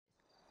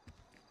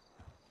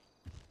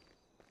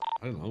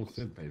I don't know.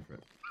 Sid paid for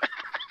it.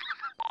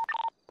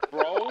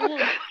 Bro.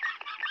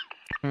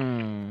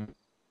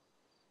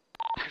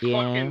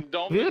 Yeah.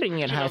 We were in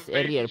your house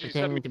earlier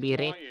pretending to be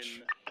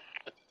rich.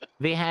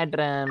 We had,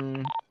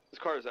 This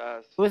car is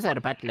ass. who was our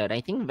butler?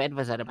 I think Ved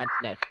was our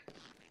butler.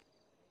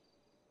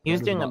 He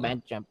was doing a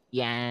bad job.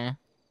 Yeah.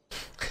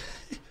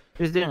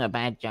 He was doing a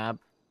bad job.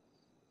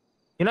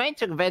 You know, I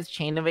took Ved's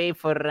chain away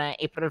for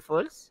April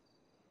Fools?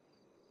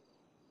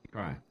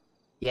 Right.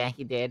 Yeah,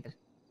 he did.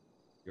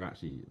 You're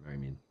actually very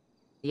mean.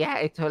 Yeah,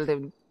 I told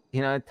him,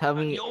 you know, tell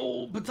me.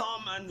 Yo,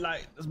 Baton, man,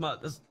 like,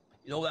 that's,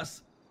 you know,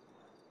 that's,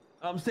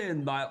 I'm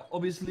saying, like,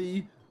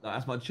 obviously, like,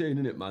 that's my chain,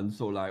 innit, man?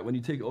 So, like, when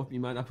you take it off me,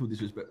 man, I feel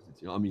disrespected,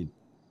 you know what I mean?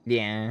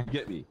 Yeah. You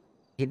get me?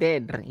 He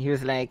did. He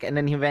was like, and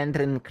then he went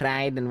and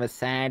cried and was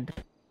sad.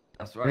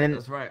 That's right,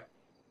 that's right.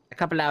 A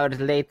couple hours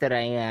later,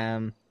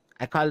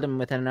 I called him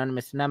with an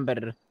anonymous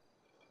number,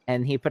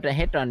 and he put a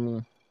hit on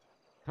me.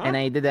 Huh? And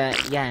I did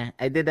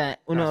a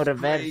Uno that's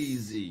reverse.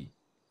 Crazy.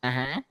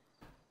 Uh-huh.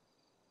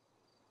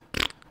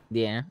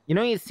 Yeah. You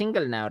know he's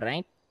single now,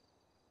 right?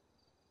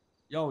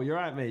 Yo, you're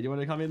right, mate. You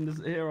want to come in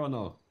here or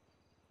no?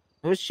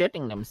 Who's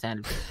shitting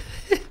themselves?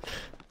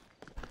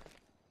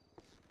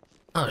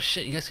 Oh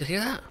shit! You guys could hear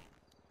that?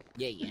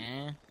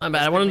 Yeah. My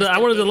bad. I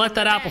wanted to let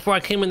that out before I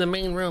came in the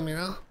main room. You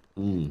know?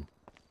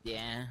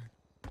 Yeah.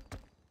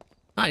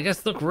 Oh, you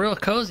guys look real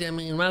cozy. I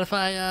mean, mind if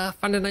I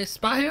find a nice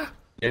spot here?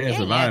 Yeah, it's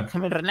a vibe.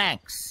 Come and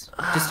relax.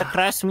 Just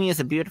across me is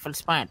a beautiful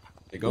spot.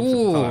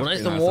 Ooh,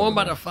 nice and warm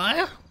by the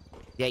fire?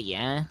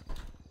 Yeah.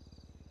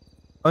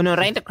 Oh no,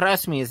 right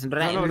across me is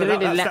relaxing.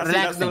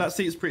 That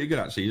seat's pretty good,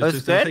 actually.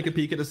 Just take a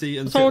peek at the seat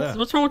and sit there.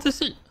 What's wrong with the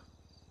seat?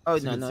 Oh,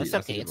 no, it's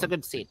okay. It's a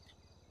good seat.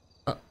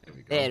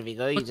 There we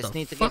go. You just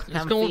need to get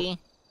comfy.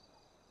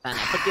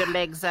 Put your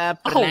legs up.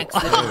 Relax a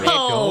little bit.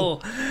 Oh,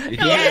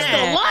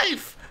 yeah, the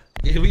life.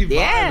 Yeah, we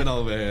vibing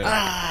over here.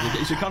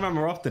 You should come around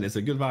more often. It's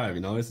a good vibe,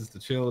 you know. This is the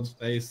chilled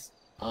space.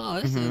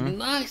 Oh, this is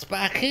nice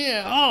back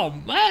here. Oh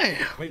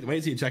man. Wait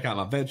till you check out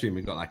my bedroom.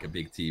 We got like a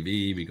big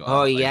TV. We got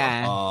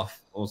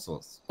all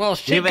sorts. Well,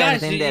 shit,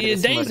 guys, your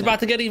day's about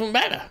to get even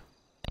better.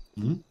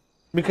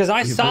 Because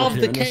I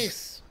solved the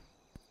case.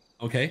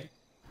 Okay.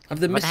 Of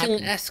the missing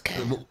SK.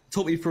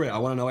 Talk me through it. I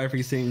want to know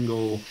every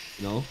single,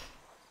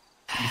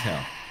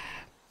 detail.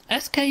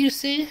 SK, you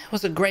see,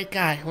 was a great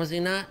guy, was he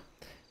not?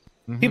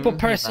 People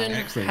person,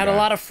 had a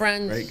lot of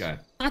friends. Great guy.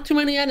 Not too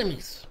many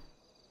enemies.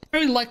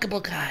 Very likable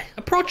guy.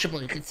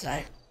 Approachable, you could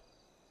say.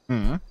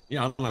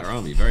 Yeah, unlike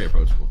Rami, very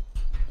approachable.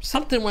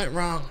 Something went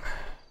wrong.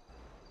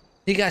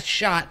 He got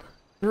shot.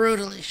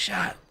 Brutally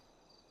shot.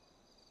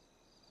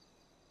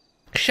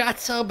 Shot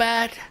so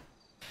bad,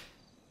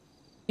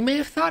 he may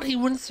have thought he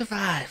wouldn't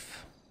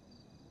survive.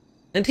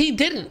 And he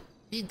didn't.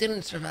 He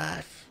didn't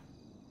survive.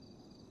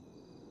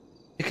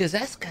 Because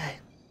SK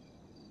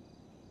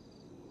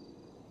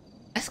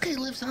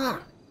lives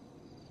on.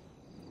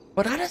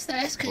 But not as the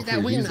SK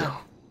that we know.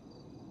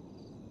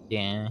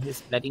 Yeah,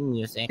 his bloody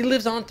music. He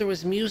lives on through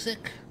his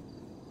music,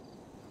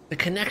 the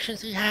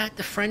connections he had,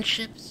 the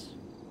friendships,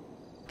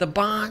 the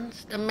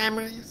bonds, the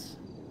memories.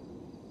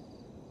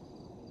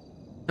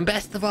 And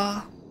best of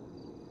all,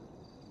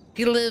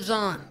 he lives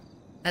on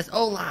as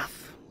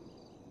Olaf.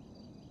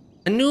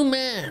 A new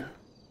man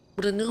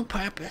with a new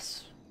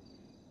purpose.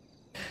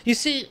 You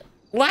see,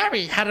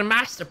 Larry had a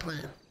master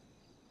plan.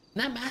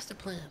 And that master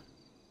plan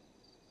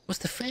was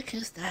to fake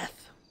his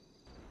death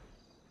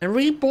and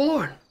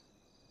reborn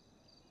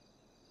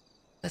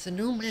as a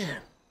new man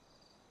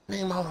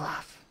named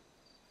Olaf.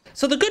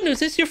 So the good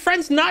news is your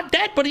friend's not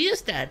dead, but he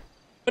is dead.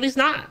 But he's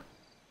not.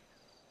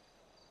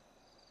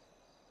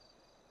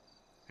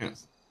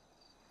 Yes.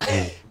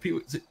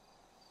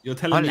 You're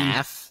telling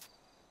Olaf.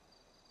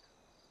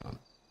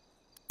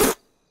 What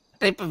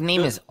type of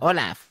name is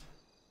Olaf?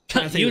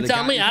 You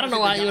tell me. I don't know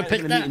why you would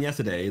pick that.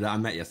 Yesterday, that I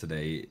met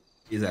yesterday,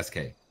 is SK.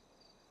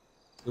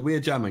 The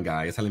weird German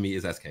guy is telling me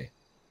is SK.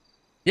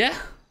 Yeah,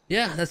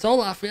 that's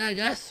Olaf. Yeah, I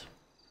guess.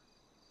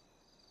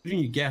 What do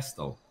you guess,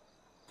 though?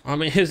 I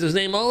mean, is his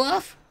name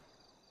Olaf?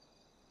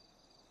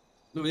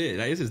 No, yeah,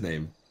 that is his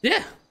name.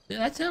 Yeah,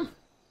 that's him.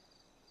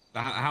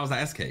 How's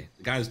that SK?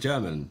 The guy's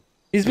German.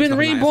 He's been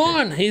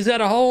reborn. He's got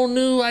a whole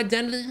new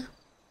identity.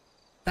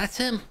 That's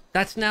him.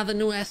 That's now the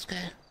new SK.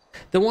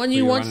 The one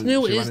you once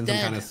knew is dead. Some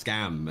kind of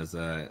scam as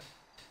a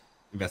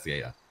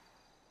investigator.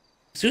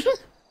 Excuse me?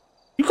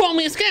 You call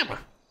me a scammer?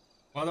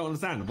 Well, I don't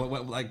understand.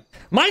 What like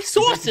my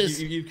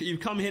sources? You've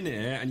come in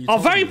here and you are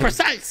very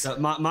precise.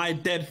 That my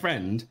dead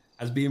friend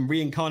has been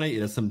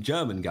reincarnated as some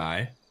German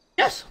guy.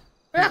 Yes.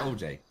 Yeah.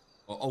 OJ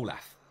or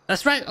Olaf.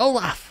 That's right,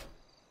 Olaf.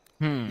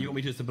 You want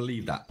me just to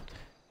believe that?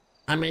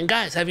 I mean,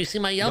 guys, have you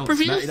seen my Yelp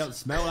reviews? You don't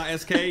smell like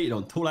SK. You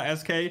don't talk like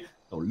SK.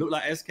 Don't look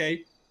like SK.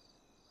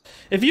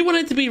 If you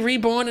wanted to be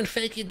reborn and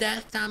fake your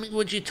death, Tommy,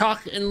 would you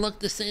talk and look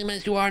the same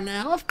as you are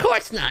now? Of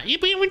course not.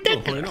 You'd be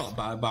ridiculous. No,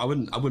 probably not. But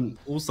I wouldn't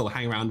also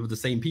hang around with the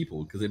same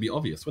people because it'd be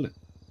obvious, wouldn't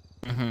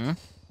it?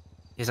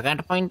 He's got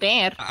a point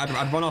there.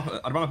 I'd run off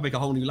and make a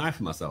whole new life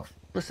for myself.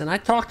 Listen, I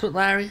talked with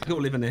Larry. I could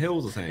live in the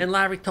hills or something. And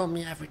Larry told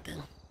me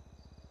everything.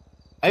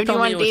 How do you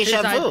want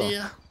deja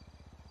vu?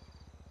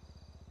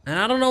 And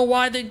I don't know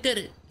why they did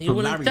it. He So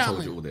wouldn't Larry tell told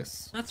me. you all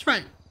this. That's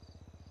right.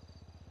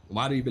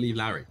 Why do you believe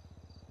Larry?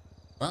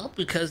 Well,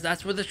 because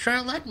that's where the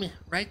trail led me,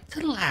 right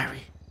to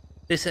Larry.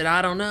 They said,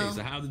 I don't know. Okay,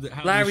 so how did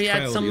Larry this had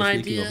trail some you're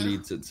speaking idea.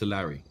 of lead to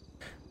Larry?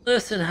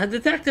 Listen, a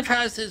detective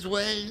has his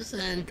ways,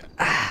 and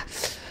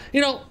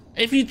you know,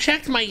 if you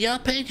checked my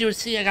Yelp page, you would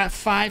see I got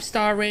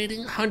 5-star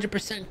rating,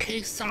 100%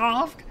 case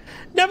solved.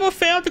 Never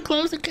failed to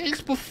close a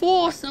case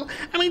before, so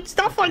I mean,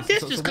 stuff like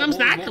this just comes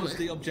naturally. What was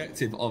the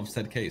objective of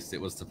said case?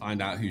 It was to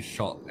find out who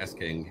shot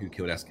SK and who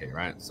killed SK,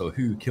 right? So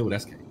who killed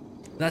SK?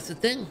 That's the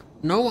thing.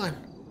 No one.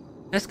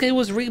 SK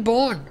was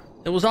reborn.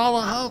 It was all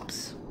a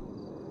hoax.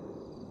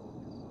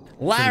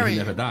 So Larry he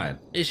never died.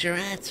 is your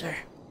answer.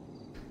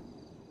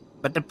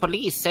 But the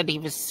police said he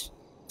was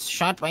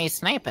shot by a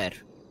sniper.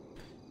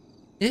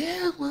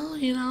 Yeah, well,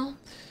 you know,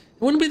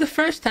 it wouldn't be the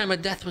first time a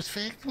death was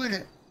faked, would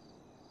it?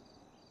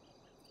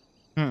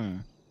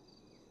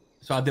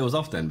 So our deal was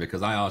off then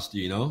because I asked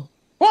you, you know.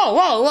 Whoa.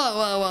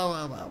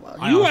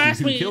 I You asked asked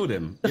who me killed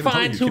him. to You haven't told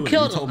me find who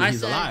killed You told him. me I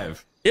he's said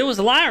alive. it was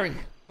Larry,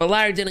 but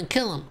Larry didn't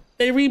kill him.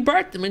 They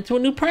rebirthed him into a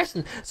new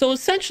person. So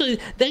essentially,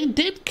 they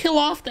did kill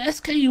off the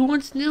SK you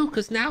once knew,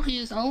 because now he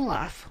is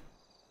Olaf.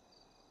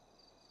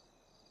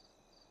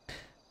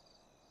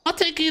 I'll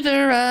take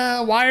either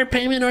wire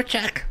payment or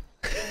check.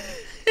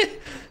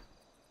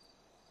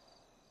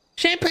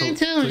 Champagne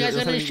too. You guys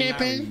you're got any telling me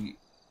champagne?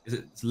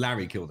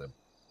 Larry killed him?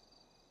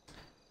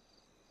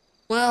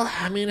 Well,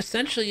 I mean,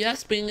 essentially,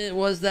 yes, being it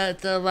was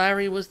that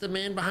Larry was the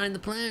man behind the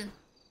plan.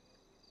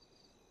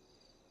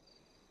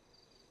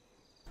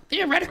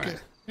 Theoretically,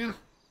 Right. yeah.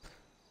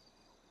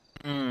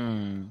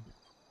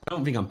 I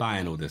don't think I'm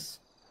buying all this.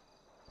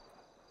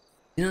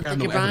 You don't I have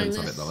think no you're buying evidence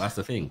of this? it though. That's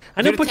the thing.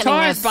 I know You're telling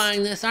Patar is us-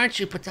 buying this, aren't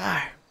you,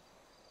 Patar?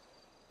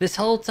 This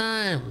whole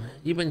time,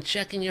 you've been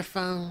checking your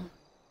phone,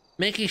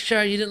 making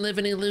sure you didn't leave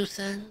any loose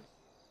ends.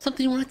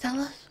 Something you want to tell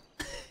us?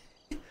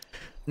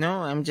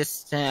 No, I'm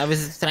just, I was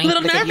just A trying to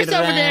little look at nervous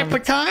your, over there,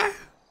 Patar?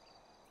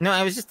 no,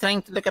 I was just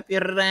trying to look up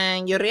your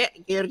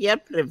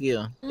Yelp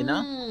review, you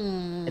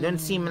know? I don't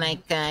seem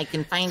like I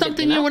can find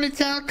Something it, you you know? want to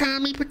tell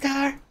Tommy,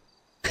 Patar?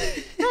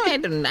 No, I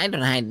don't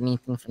hide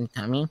anything from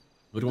Tommy.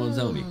 What do you want to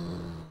tell me?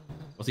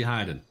 What's he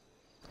hiding?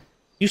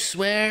 You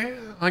swear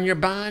on your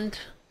bond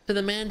to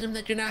the mandem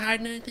that you're not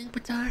hiding anything,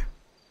 Patar?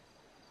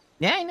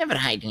 Yeah, I never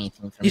hide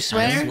anything from You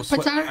Tommy. swear?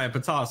 Patar?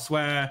 Patar,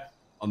 swear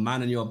on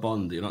man and your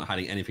bond that you're not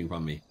hiding anything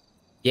from me.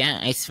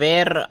 Yeah, I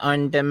swear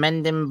on the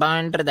Mendem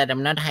bond that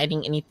I'm not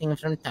hiding anything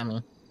from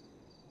Tommy.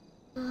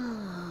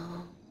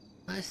 Oh,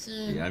 I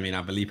see. Yeah, I mean,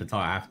 I believe Patar.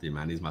 I have to,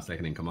 man. He's my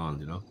second in command,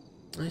 you know?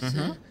 I see.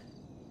 Let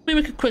me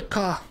make a quick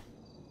call.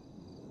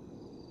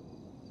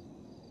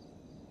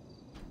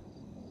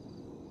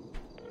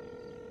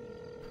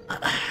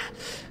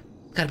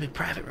 Gotta be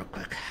private real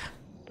quick.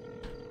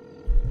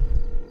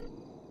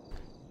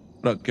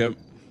 What up, Kev?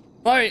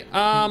 Alright,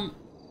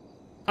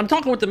 I'm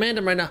talking with the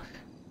Mandem right now.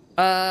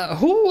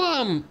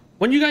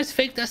 When you guys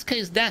faked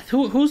SK's death,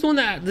 who's the one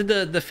that did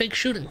the fake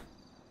shooting?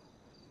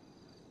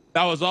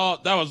 That was all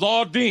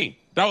Dean.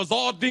 That was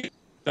all Dean.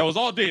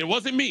 It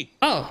wasn't me.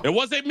 Oh. It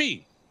wasn't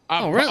me.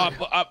 Oh, really?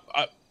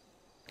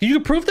 Can you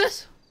prove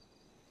this?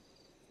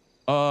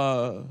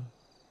 I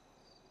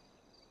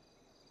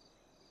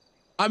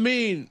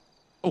mean,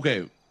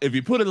 okay, if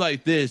you put it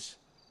like this,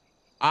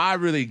 I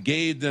really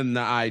gave them the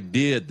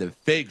idea to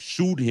fake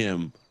shoot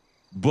him,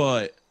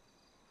 but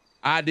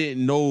I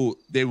didn't know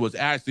they was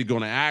actually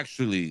going to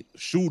actually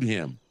shoot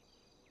him.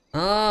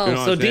 Oh, You know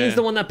what so I'm Dean's saying?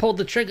 the one that pulled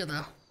the trigger,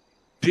 though.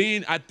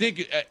 Dean, I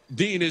think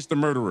Dean is the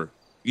murderer.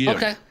 Yeah.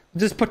 Okay.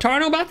 Does Patar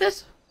know about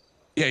this?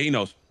 Yeah, he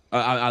knows.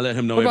 I let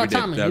him know What every about day.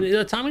 Tommy? That-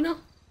 Did Tommy know?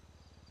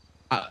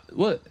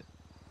 What?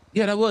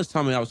 Yeah, that was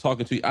Tommy I was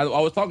talking to. I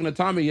was talking to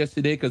Tommy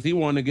yesterday because he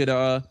wanted to get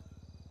the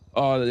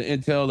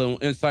intel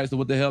and insights of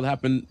what the hell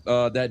happened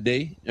that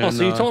day. Oh, And,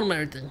 so you told him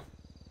everything.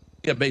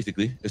 Yeah,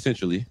 basically,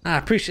 essentially. I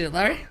appreciate it,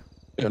 Larry.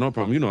 Yeah, no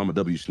problem. You know I'm a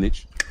W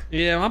snitch.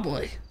 Yeah, my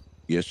boy.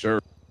 Yes, sir.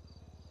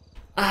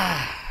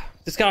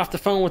 Just got off the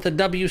phone with a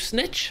W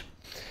snitch.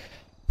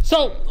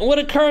 So, what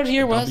occurred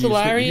here was,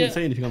 Larry... You didn't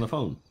say anything on the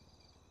phone.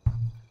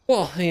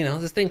 Well, you know,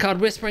 this thing called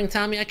whispering,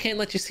 Tommy. I can't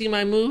let you see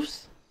my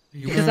moves.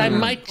 Because I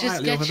might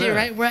just get you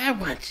right where I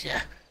want you.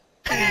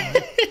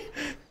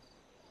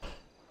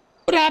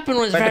 What happened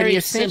was What are very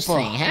you simple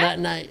snitching, huh? that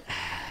night.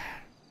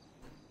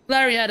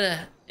 Larry had an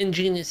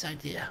ingenious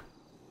idea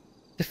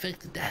to fake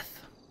the death.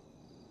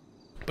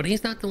 But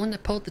he's not the one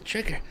that pulled the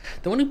trigger.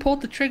 The one who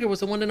pulled the trigger was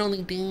the one and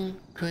only Dean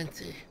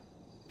Quincy.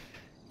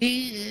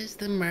 He is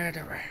the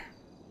murderer.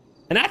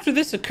 And after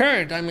this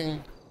occurred, I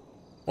mean,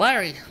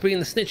 Larry, being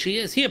the snitch he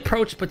is, he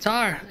approached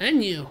Patar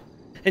and you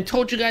and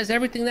told you guys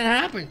everything that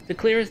happened to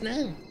clear his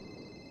name.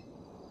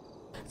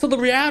 So the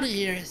reality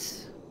here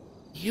is,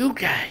 you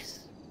guys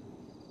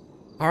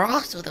are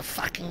also the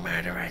fucking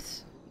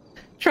murderers.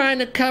 Trying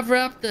to cover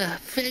up the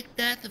fake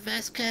death of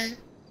SK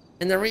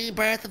in the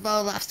rebirth of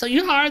Olaf. So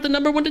you hired the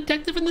 #1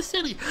 detective in the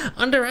city,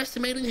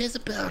 underestimating his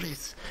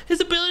abilities.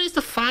 His abilities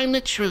to find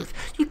the truth.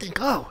 You think,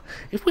 oh,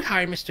 if we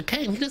hire Mr.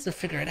 K and he doesn't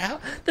figure it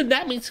out, then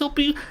that means he'll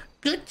be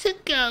good to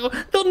go.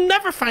 They'll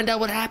never find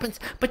out what happens.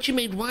 But you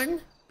made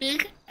one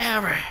big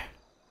error.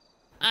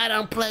 I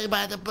don't play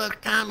by the book,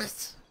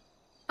 Thomas.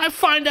 I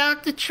find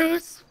out the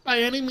truth by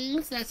any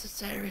means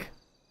necessary.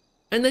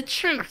 And the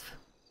truth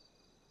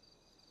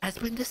has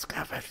been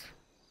discovered.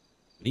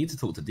 We need to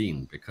talk to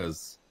Dean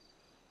because,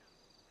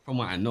 from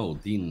what I know,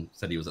 Dean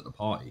said he was at the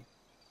party.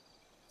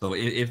 So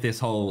if this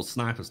whole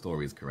sniper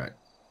story is correct,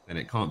 then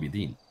it can't be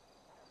Dean.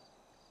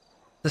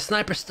 The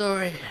sniper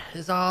story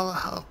is all a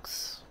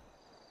hoax.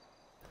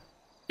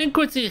 And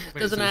Quincy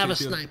doesn't have a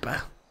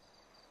sniper.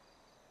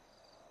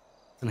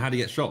 Then how did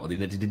he get shot?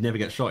 Did he never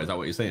get shot? Is that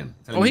what you're saying?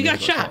 Oh, he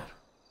got shot.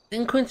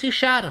 Then Quincy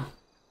shot him.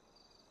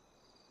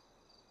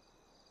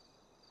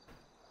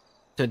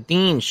 So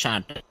Dean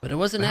shot it. But it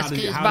wasn't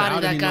SK's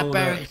body that got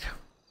buried.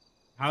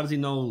 How does he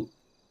know?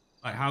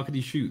 Like, how could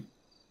he shoot?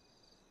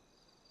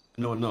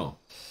 No one know.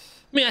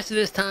 Let me ask you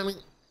this, Tommy.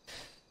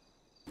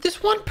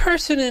 There's one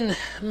person in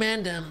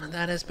Mandem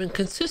that has been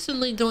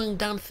consistently doing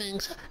dumb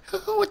things.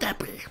 Who would that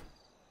be?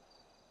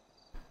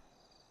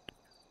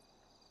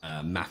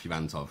 Matthew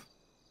Vantov.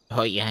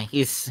 Oh yeah,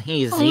 he's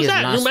who's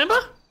that? lost. You remember?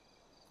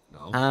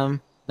 No.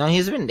 No,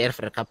 he's been there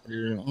for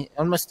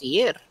almost a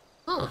year.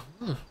 Oh.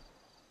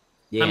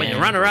 Yeah. I mean, the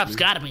runner-up's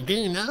got to be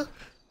Dean, no?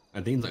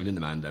 And Dean's not even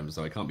in the Mandem,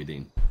 so it can't be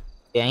Dean.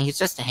 Yeah, he's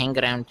just a hang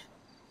around.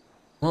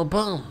 Well,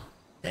 boom.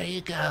 There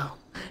you go.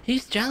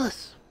 He's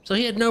jealous, so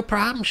he had no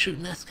problem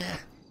shooting this guy.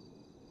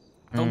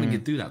 I don't think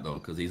he'd do that though,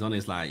 because he's on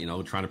his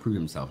trying to prove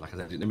himself. Like I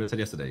said, remember I said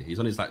yesterday, he's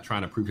on his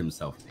trying to prove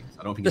himself things.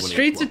 I don't think the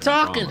streets are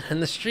talking,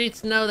 and the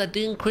streets know that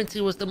Dean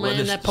Quincy was the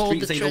man that pulled the trigger.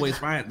 The streets ain't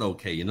always right though,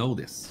 Kay. You know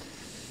this.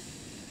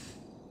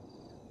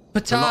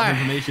 Patar. A lot of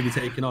information you're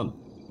taking on.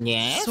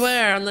 Yes.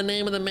 Swear on the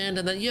name of the man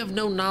that you have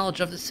no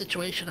knowledge of the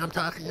situation I'm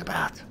talking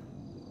about.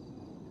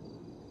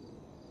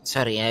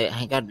 Sorry,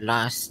 I got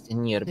lost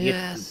in your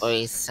beautiful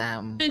voice.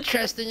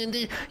 Interesting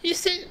indeed. You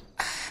see,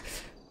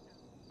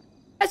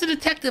 as a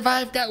detective,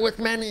 I've dealt with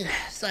many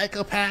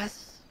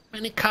psychopaths,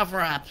 many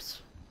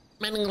cover-ups,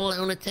 many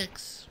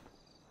lunatics,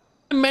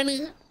 and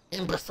many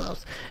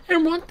imbeciles.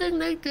 And one thing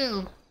they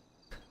do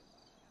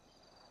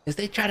is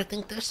they try to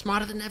think they're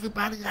smarter than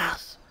everybody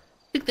else.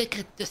 Think they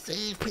could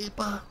deceive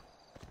people,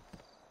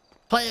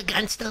 play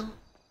against them,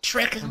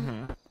 trick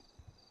them.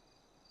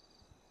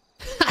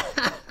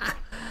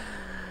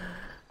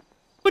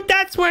 But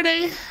that's where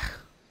they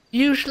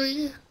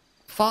usually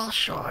fall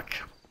short.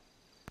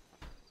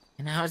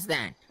 And how's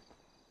that?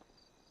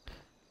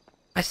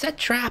 I set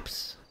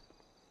traps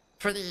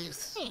for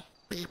these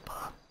people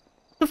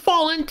to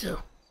fall into.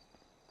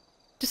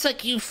 Just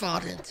like you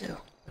fought into.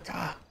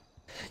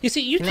 You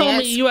see, you told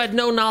me you had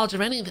no knowledge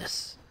of any of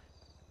this.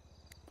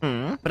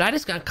 But I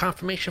just got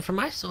confirmation from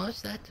my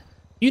source that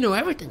you know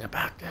everything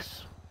about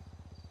this.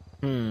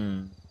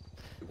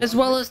 As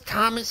well as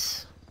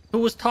Thomas, who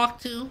was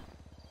talked to,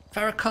 if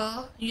I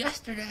recall,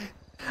 yesterday.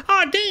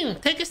 Oh, Dean,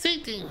 take a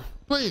seat, Dean,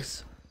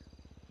 please.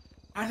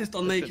 I just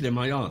got naked in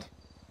my yard.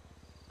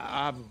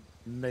 I have a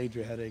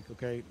major headache,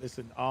 okay?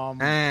 Listen, you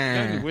got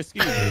any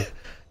whiskey?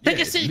 Take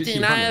a seat,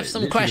 Dean. I have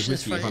some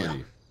questions for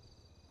you.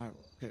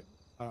 Okay.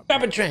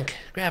 Grab a drink.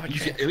 Grab a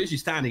drink. You're literally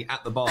standing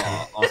at the bar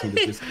asking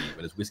for whiskey, but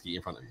there's whiskey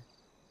in front of you.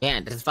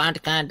 Yeah, there's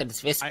vodka,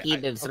 there's whiskey,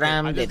 there's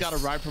rum. I just got a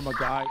ride from a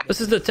guy. This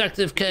is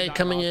Detective K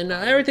coming in.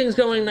 Everything's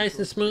going nice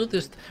and smooth.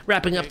 Just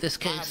wrapping up this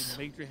case. I have a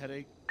major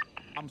headache.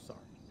 I'm sorry.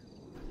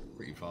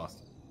 Pretty fast.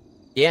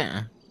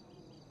 Yeah.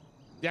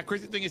 Yeah,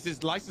 crazy thing is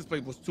his license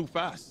plate was too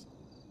fast.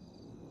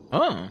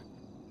 Oh.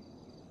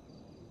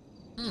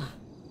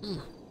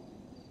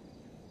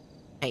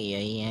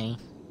 Hey.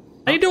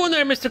 How you doing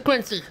there, Mr.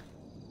 Quincy?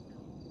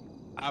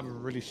 I have a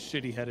really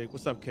shitty headache.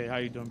 What's up, Kay? How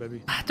you doing,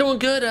 baby? Doing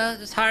good.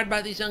 Just hired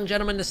by these young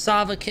gentlemen to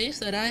solve a case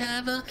that I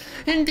have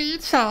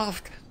indeed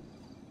solved.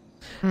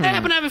 I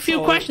happen to have a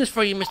few questions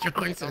for you, Mr.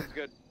 Quincy. Sounds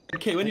good.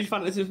 Okay, when did you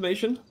find out this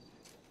information?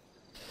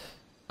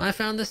 I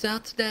found this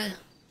out today.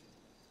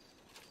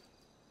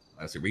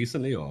 Was it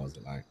recently, or was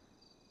it like?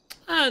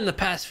 In the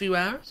past few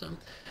hours.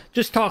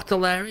 Just talked to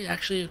Larry,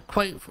 actually,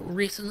 quite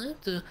recently,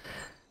 to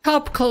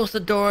help close the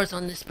doors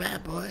on this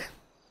bad boy.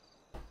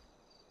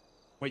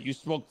 Wait, you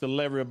spoke to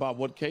Larry about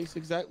what case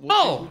exactly?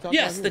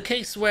 Yes, the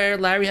case where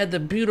Larry had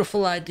the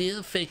beautiful idea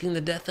of faking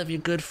the death of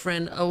your good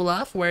friend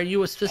Olaf, where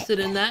you assisted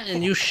in that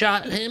and you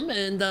shot him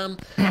and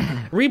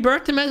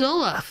rebirthed him as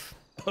Olaf.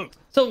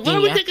 So why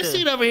don't we take a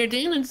seat over here,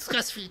 Dean, and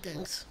discuss a few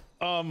things?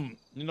 You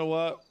know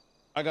what?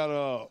 I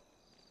gotta...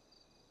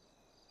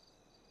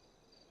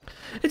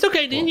 It's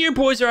okay, Dean. Your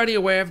boys are already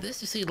aware of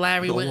this. You see,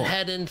 Larry went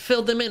ahead and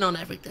filled them in on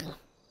everything.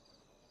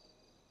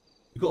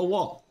 You got a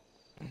what?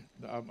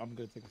 I'm gonna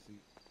take a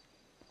seat.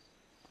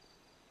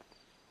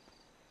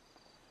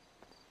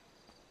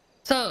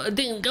 So,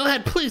 Dean, go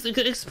ahead, please.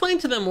 Explain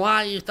to them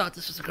why you thought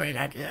this was a great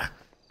idea.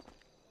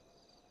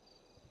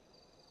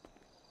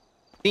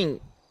 Dean,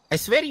 I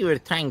swear you were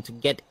trying to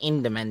get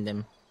in the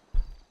Mandem.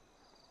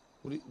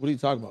 What are you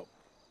talking about?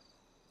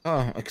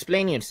 Oh,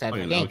 explain yourself. Oh,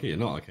 you're Okay. not okay. You're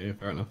not okay.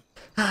 Fair enough.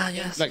 Ah,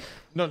 yes. Like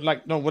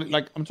no. What?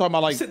 Like I'm talking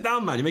about like. Sit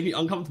down, man. You're making me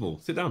uncomfortable.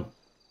 Sit down.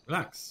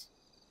 Relax.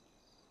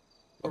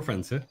 Got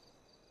friends here.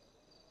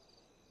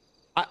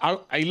 I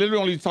literally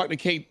only talked to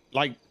Kate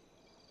like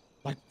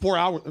 4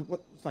 hours.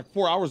 What? It's like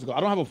 4 hours ago. I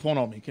don't have a phone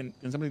on me. Can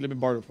somebody let me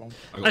borrow the phone?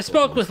 I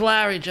spoke with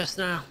Larry just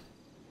now.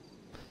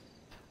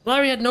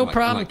 Larry had no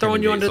problem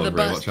throwing you under the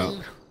bus.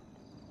 So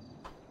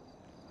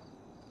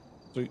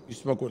you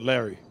spoke with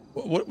Larry.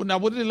 Now,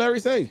 what did Larry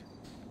say?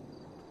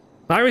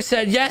 Larry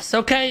said, yes,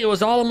 okay, it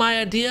was all my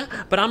idea,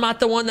 but I'm not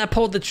the one that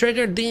pulled the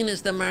trigger. Dean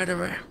is the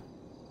murderer.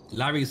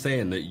 Larry's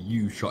saying that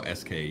you shot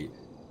SK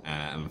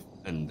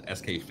and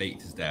SK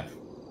faked his death.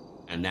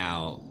 And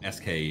now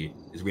SK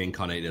is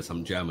reincarnated as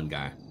some German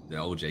guy, the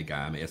OJ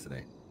guy I met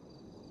yesterday.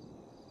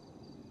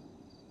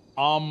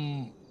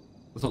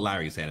 That's what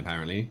Larry's saying,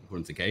 apparently,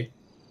 according to Kay.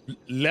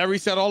 Larry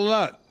said all of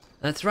that.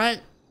 That's right.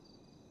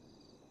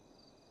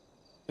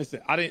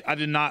 Listen, I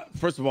did not.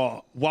 First of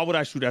all, why would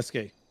I shoot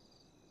SK?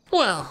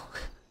 Well,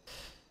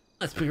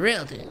 let's be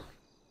real, Dean.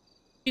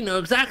 You know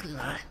exactly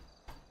why.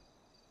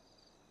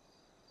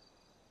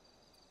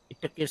 You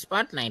took your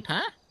spotlight,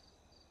 huh?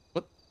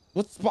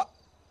 What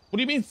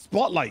do you mean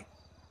spotlight?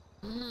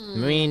 I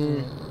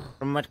mean,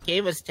 from what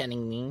Kay was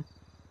telling me,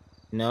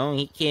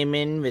 he came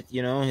in with,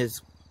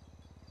 his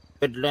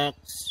good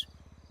looks,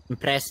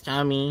 impressed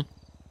Tommy,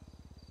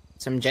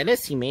 some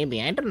jealousy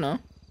maybe, I don't know.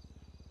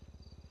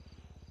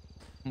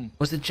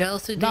 Was it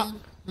jealousy,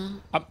 Dean?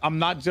 I'm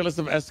not jealous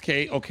of SK,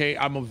 okay?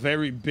 I'm a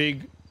very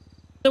big...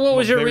 Then what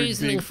was your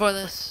reasoning for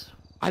this?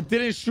 I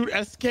didn't shoot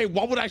SK.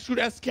 Why would I shoot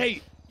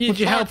SK? Did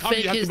you help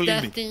fake his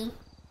death, Dean?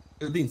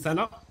 Dean, stand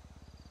up.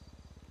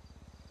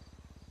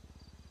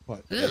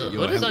 What? Ew,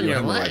 what is on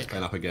your leg?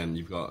 Stand up again.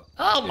 You've got...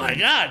 Oh my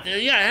god,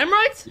 dude, you got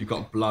hemorrhoids? You've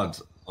got blood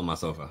on my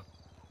sofa.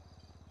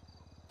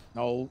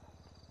 No.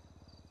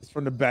 It's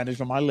from the bandage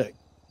on my leg.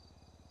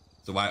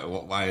 So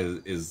why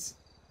is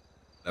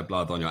there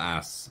blood on your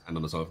ass and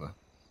on the sofa?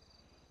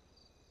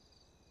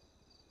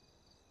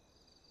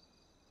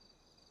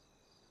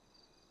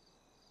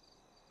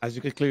 As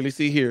you can clearly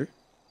see here.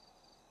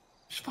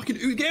 Just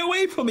fucking get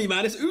away from me,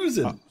 man. It's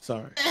oozing. Oh,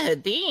 sorry.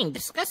 Dean,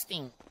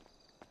 disgusting.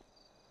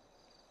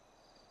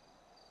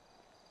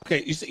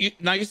 Okay,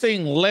 now you're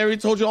saying Larry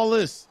told you all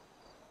this?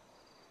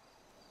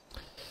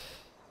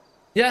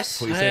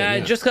 Yes, I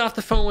just got off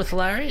the phone with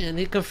Larry, and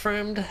he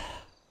confirmed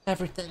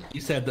everything. He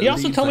said that he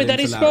also told me that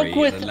he spoke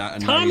with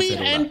Tommy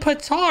and that.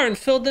 Patar and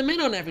filled them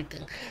in on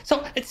everything.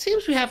 So it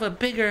seems we have a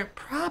bigger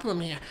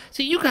problem here.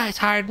 See, you guys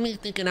hired me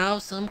thinking I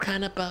was some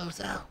kind of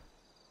bozo,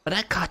 but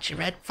I caught you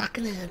red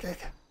fucking handed.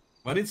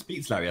 Well, I didn't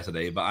speak to Larry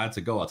yesterday, but I had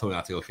to go. I told him I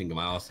had to go finger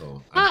my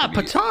arsehole.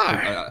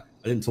 Patar!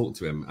 I didn't talk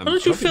to him. Why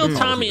don't you fill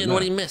Tommy in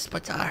what he missed,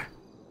 Patar?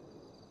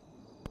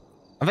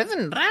 I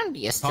wasn't around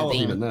yesterday. I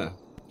wasn't even there.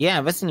 Yeah,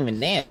 I wasn't even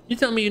there. You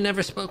tell me you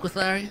never spoke with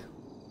Larry?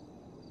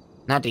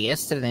 Not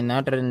yesterday,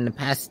 not in the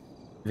past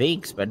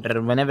weeks, but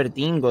whenever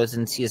Dean goes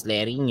and sees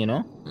Larry,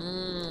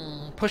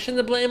 Pushing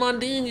the blame on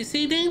Dean. You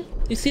see, Dean?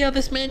 You see how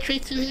this man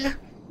treats you here?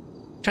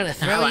 Trying to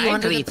throw How you I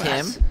under the treat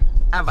him? bus.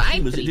 How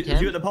I Was treat you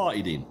at him? the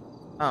party, Dean?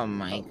 Oh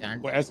my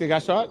god. Where SK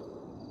got shot?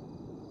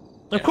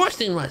 Of course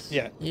Dean was.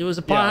 Yeah. He was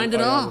behind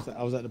it all.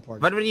 I was at the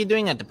party. What were you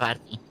doing at the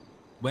party?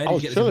 Where did I you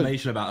was get this chilling.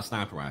 information about a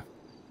sniper rifle?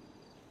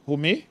 Who,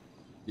 me?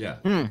 Yeah.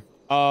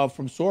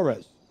 From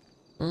Suarez.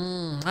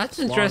 That's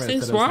interesting.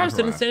 said a Suarez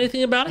sniper didn't say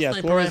anything about a Yeah,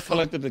 sniper Suarez rifle.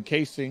 collected the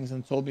casings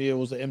and told me it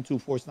was an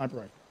M24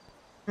 sniper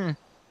rifle.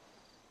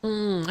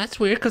 That's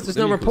weird because there's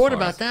no Maybe it was report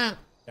Suarez. about that.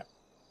 Yeah.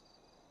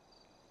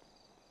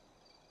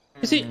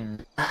 You see,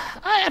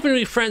 I happen to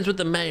be friends with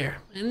the mayor,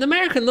 and the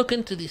mayor can look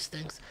into these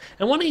things.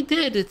 And when he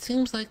did, it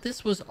seems like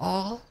this was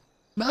all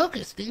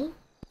bogus, Dean.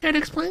 Care to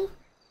explain?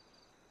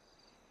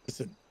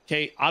 Listen,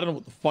 Kate, I don't know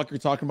what the fuck you're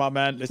talking about,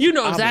 man. Listen, You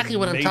know I have a exactly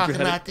what I'm major talking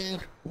headache. about, Dean.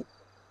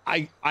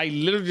 I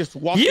literally just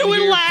walked in You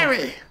and here-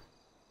 Larry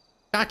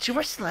thought you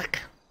were slick.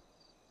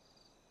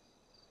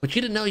 But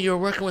you didn't know you were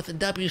working with a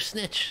W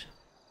snitch.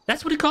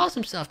 That's what he calls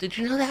himself. Did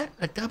you know that?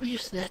 A W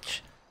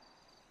snitch.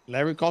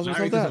 Larry calls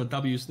Larry himself is a that.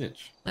 W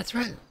snitch. That's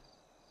right.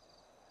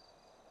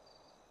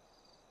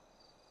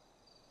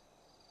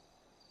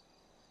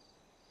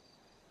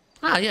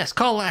 Ah, yes,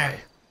 call Larry.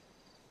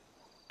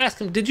 Ask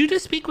him, did you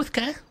just speak with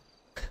Kay?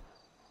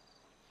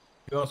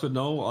 Who else would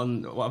know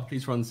on what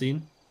police were on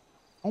scene?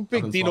 Don't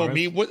pick Nothing Dino Suarez.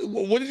 me.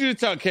 What did you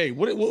tell Kay?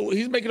 What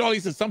he's making all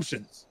these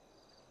assumptions.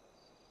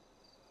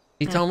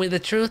 He told me the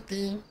truth,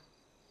 Dean.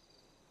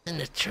 And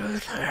the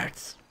truth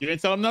hurts. You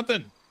didn't tell him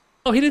nothing.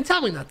 Oh, he didn't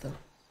tell me nothing.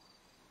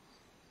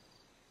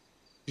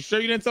 You sure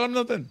you didn't tell him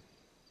nothing?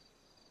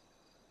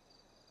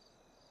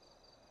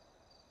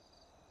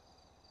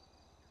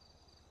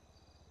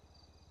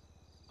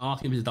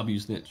 Ask him if he's a W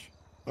snitch.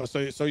 Oh, so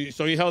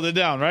you held it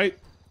down, right?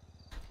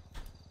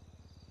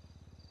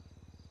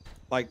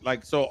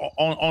 So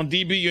on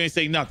DB you ain't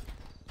saying nothing.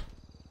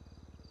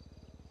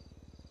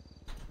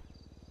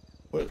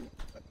 What?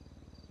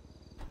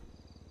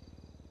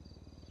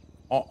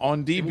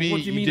 On DB What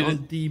do you mean didn't.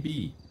 on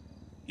DB?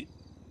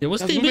 It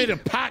was We TB. made a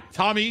pact,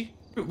 Tommy.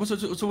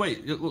 So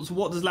wait, so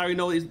what does Larry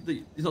know he's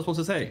not supposed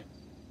to say?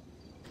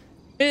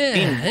 Yeah,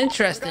 Is the guy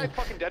interesting.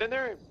 fucking dead in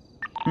there?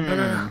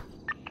 No.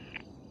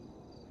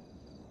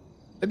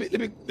 Let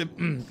me,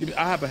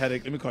 I have a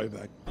headache. Let me call you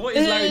back. What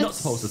is Larry not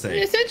supposed to say?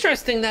 It's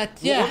interesting that,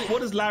 yeah.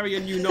 What does Larry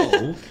and you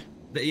know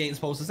that he ain't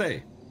supposed to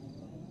say?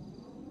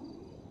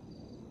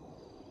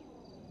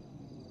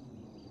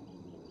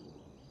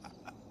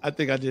 I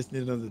think I just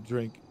need another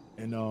drink.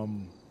 And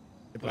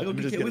if Go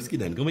get whiskey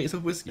then. Go make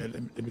yourself whiskey. Yeah,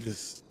 let me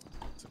just.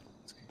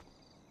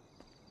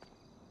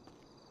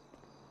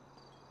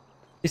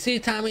 You see,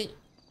 Tommy,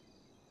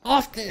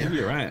 often Maybe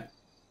you're right.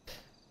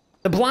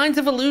 the blinds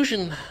of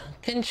illusion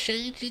can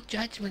shade your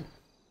judgment.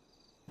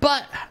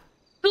 But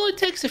it only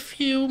takes a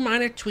few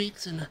minor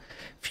tweaks and a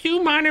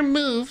few minor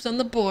moves on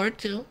the board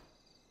to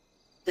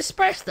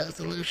disperse those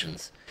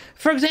illusions.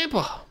 For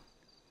example,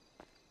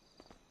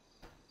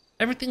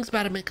 everything's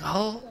about to make a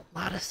whole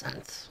lot of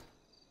sense.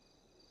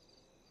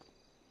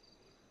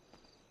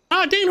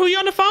 Oh, Dean, who you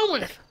on the phone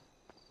with?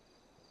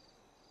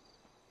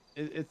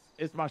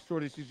 It's my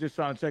shorty. She's just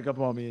trying to check up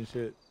on me and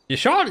shit. Your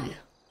shorty.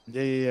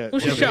 Yeah.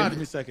 Who's your Okay, shorty? Give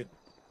me a second.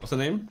 What's her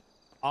name?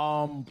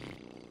 No,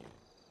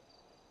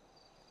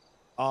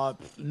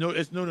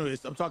 it's Nunu.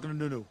 I'm talking to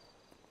Nunu.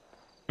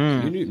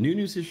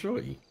 Nunu's his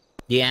shorty.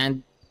 Yeah.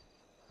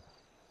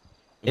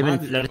 They've Why been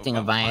did- flirting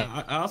a bit.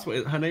 I asked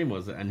what her name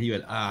was, and he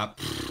went,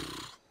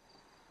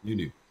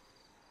 Nunu.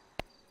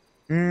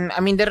 I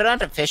mean, they're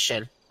not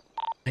official.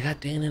 I got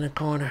Dean in a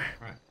corner.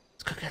 Right.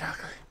 Let's go get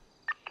ugly.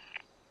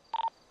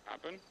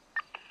 Happen?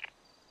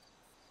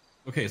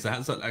 Okay,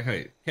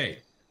 okay.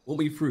 Walk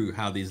me through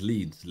how these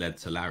leads led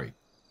to Larry.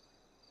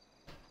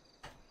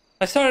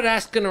 I started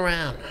asking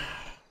around,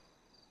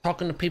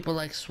 talking to people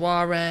like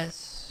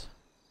Suarez,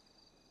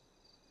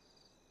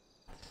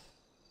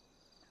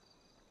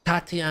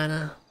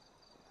 Tatiana,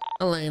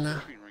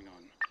 Elena.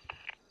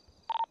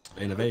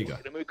 Elena Vega.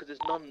 Because there's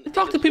none. I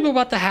talked to people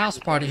about the house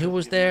party, who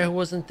was there, who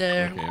wasn't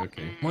there.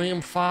 Okay.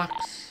 William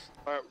Fox.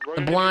 Alright,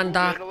 The blonde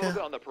A little doctor.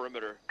 bit on the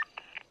perimeter.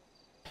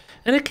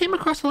 And it came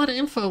across a lot of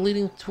info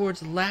leading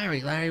towards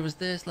Larry. Larry was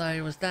this,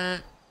 Larry was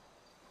that.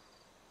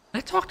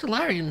 I talked to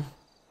Larry, and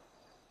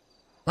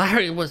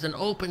Larry was an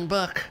open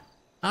book.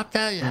 I'll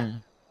tell you.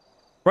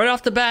 Right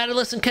off the bat,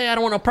 listen, Kay, I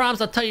don't want no problems.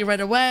 I'll tell you right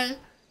away.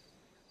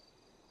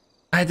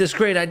 I had this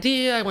great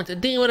idea. I went to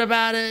Dean with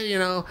about it, you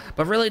know.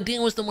 But really,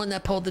 Dean was the one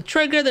that pulled the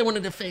trigger. They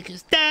wanted to fake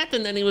his death,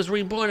 and then he was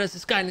reborn as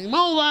this guy named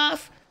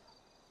Olaf.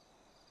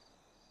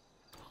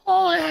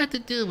 All I had to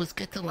do was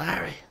get to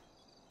Larry.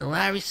 And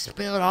Larry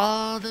spilled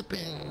all the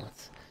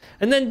beans.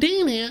 And then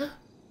Dean here,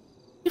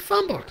 he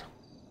fumbled.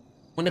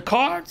 When the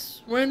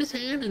cards were in his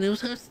hand and it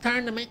was his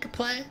turn to make a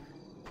play,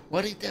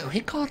 what'd he do? He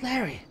called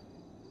Larry.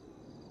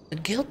 A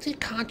guilty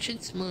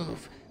conscience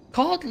move.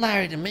 Called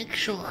Larry to make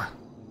sure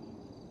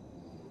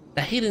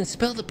that he didn't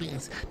spill the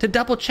beans, to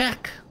double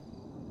check.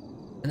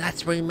 And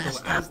that's where he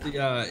messed As up.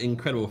 the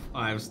incredible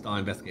 5-star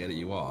investigator that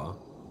you are,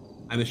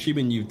 I'm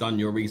assuming you've done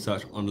your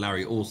research on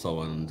Larry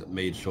also and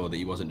made sure that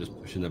he wasn't just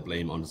pushing the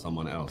blame on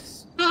someone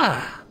else.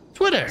 Ah,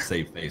 Twitter.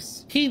 Save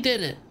face. He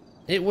did it.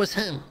 It was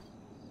him.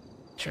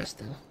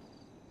 Interesting.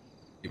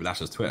 Yeah, but that's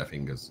just Twitter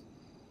fingers.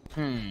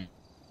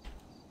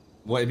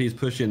 What if he's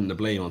pushing the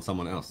blame on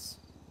someone else?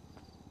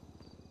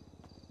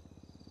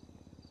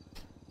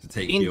 To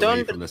take Dean, you away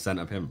don't- from the scent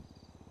of him.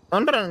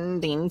 Don't run,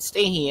 Dean.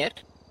 Stay here.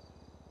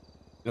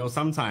 You know,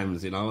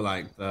 sometimes,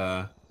 like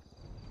the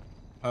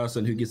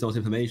person who gives those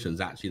information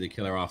is actually the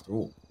killer after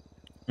all.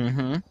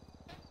 Mm-hmm. The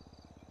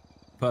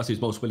person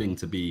who's most willing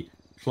to be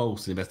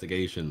close to the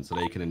investigation so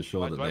they can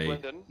ensure that Do I they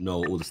blend in?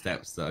 know all the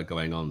steps that are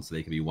going on so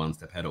they can be one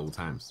step ahead at all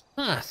times.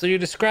 Ah, so you're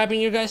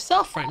describing your guys'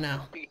 self right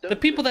now. The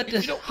people that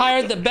just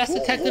hired the best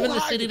detective in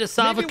the city to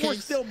solve a Maybe we're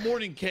case. still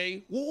morning,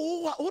 Kay.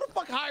 Who the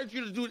fuck hired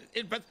you to do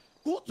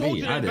Who told Me,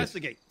 you to I did.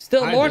 investigate?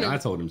 Still I morning.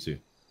 told him to.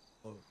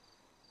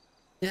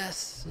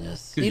 Yes.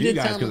 Because He you did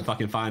guys tell couldn't me.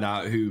 fucking find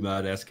out who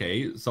murdered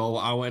SK, so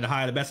I wanted to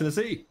hire the best in the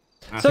city.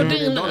 I So said,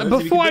 Dean, $1 million, if you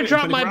before can I do it in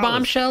drop my 24 hours.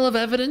 bombshell of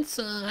evidence,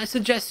 I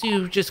suggest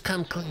you just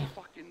come clean.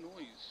 Fucking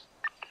noise.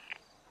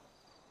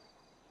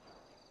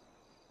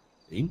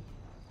 Dean?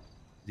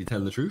 Is he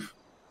telling the truth?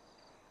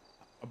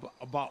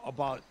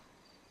 About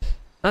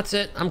That's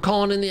it. I'm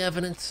calling in the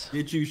evidence.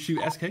 Did you shoot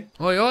SK?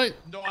 Oi, oi.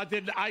 No, I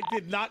did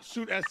not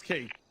shoot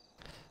SK.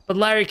 But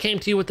Larry came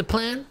to you with the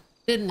plan,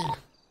 didn't he?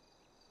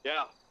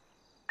 Yeah.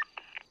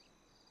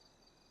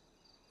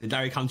 Did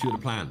Larry come to you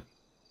with a plan?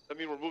 I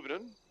mean, we're moving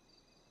in.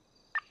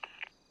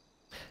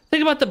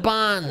 Think about the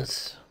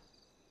bonds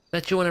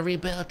that you want to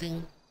rebuild.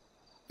 Dean.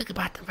 Think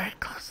about them very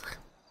closely.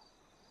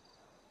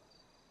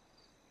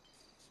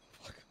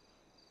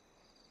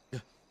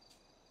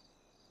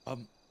 Why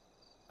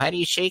are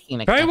you shaking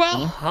like Very that, well.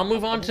 Dean? I'll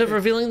move on to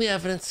revealing the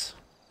evidence.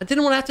 I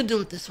didn't want to have to do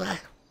it this way.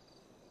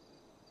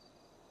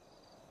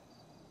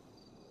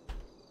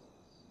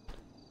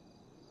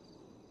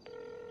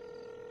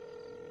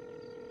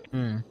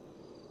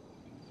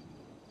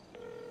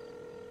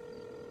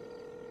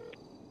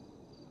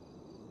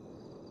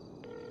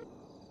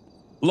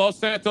 Los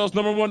Santos,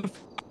 number 1.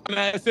 Can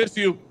I assist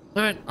you?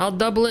 All right, I'll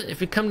double it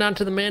if you come down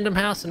to the Mandem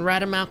house and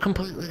rat him out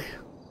completely.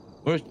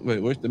 Where's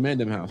the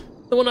Mandem house?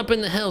 The one up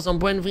in the hills on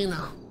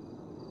Buenvino.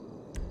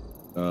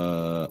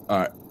 All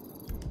right.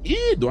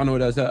 Yeah, do I know where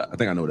that's at? I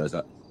think I know where that's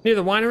at. Near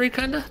the winery,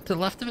 kinda, to the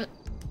left of it.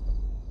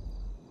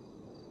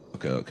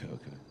 Okay.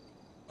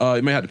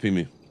 You may have to ping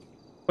me.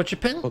 What's your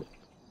pin?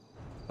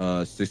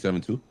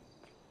 672.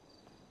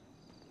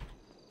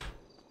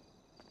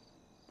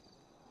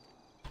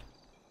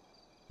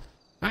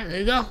 All right, there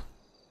you go.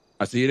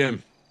 I see you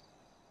then.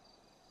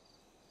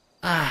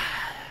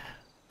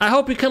 I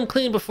hope you come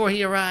clean before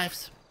he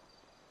arrives.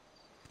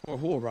 Or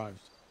who arrives?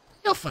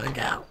 You'll find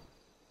out.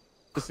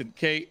 Listen,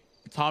 Kate,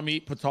 Tommy,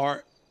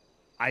 Patar,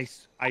 I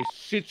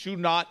shit you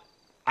not.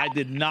 I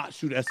did not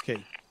shoot SK. You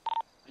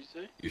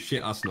say? You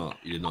shit us not.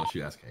 You did not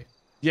shoot SK.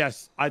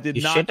 Yes, I did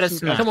You not shit us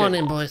shoot not. SK. Come on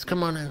in, boys.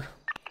 Come on in.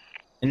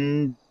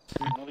 And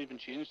Not even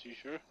changed, you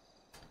sure?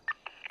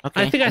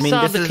 okay, I think I mean,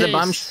 solved this the is a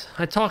bomb. case.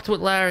 I talked with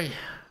Larry.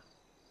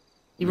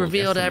 He Well,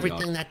 revealed definitely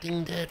everything that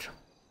thing did.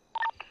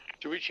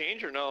 Should we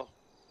change or no?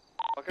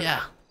 Okay.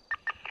 Yeah.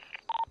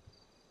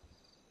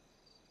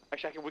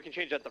 Actually, we can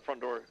change at the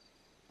front door.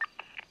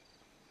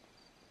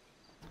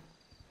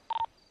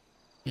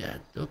 Yeah,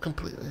 do it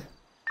completely.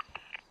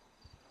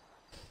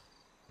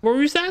 What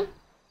were you saying?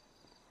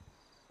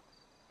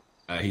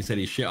 He said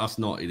he shit us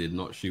not. He did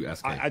not shoot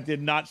SK. I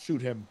did not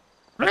shoot him.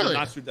 I Really? did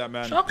not shoot that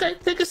man. Okay,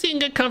 take a seat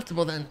and get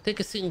comfortable then. Take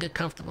a seat and get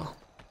comfortable.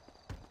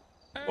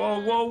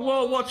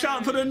 Whoa! Watch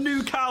out for the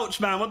new couch,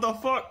 man. What the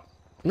fuck?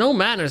 No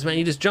manners, man.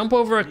 You just jump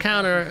over a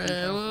counter.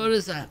 What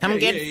is that? Come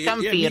get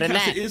comfy,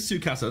 relax. It is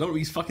Sukasa. Don't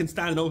be fucking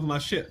standing over my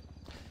shit.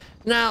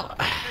 Now,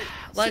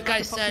 like Sit I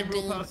a said, fucking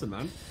real Dean, person,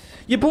 man.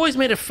 your boys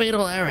made a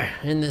fatal error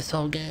in this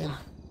whole game.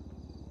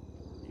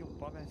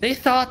 They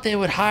thought they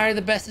would hire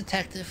the best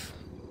detective.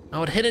 I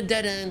would hit a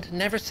dead end,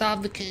 never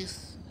solve the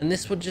case, and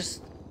this would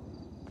just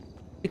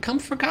become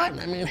forgotten.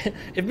 I mean,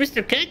 if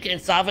Mr. K can't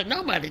solve it,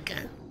 nobody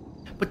can.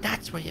 But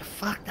that's where you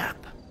fucked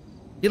up.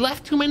 You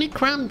left too many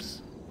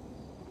crumbs,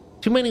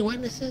 too many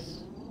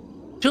witnesses,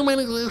 too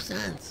many loose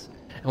ends.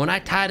 And when I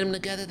tied them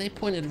together, they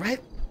pointed right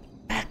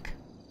back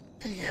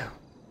to you.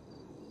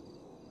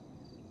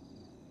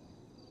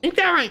 Ain't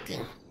that right,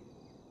 Dean?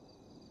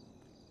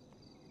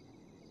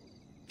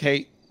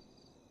 Kate,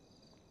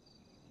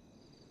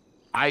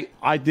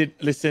 I did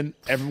listen.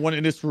 Everyone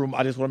in this room,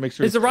 I just want to make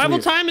sure. His it's arrival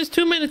clear. time is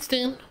 2 minutes,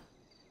 Dean.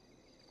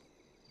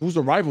 Whose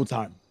arrival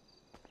time?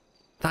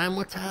 Time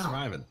will tell.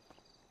 Driving.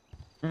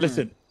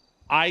 Listen,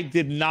 I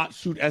did not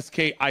shoot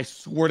SK. I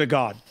swear to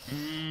God.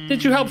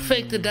 Did you help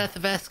fake the death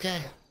of SK?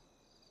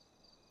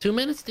 2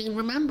 minutes, Dean,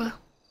 remember.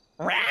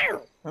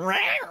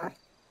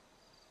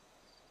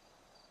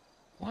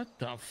 What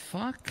the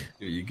fuck?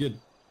 Dude, you good?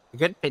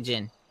 Good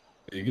pigeon.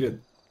 You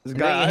good? I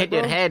know you hit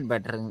your head,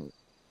 but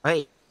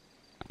wait.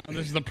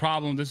 This is the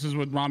problem. This is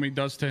what Rami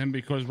does to him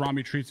because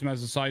Rami treats him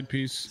as a side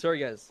piece. Sorry,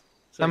 guys.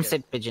 Come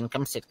sit, pigeon.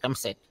 Come sit. Come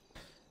sit.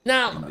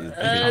 Now,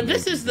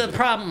 this is the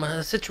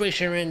problem,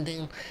 situation you're in,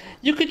 Dean.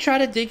 You could try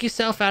to dig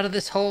yourself out of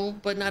this hole,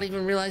 but not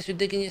even realize you're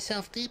digging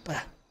yourself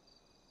deeper.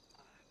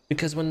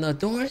 Because when the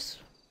doors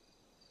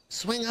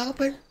swing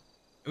open,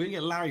 We're gonna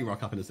get Larry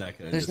Rock up in a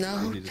second. There's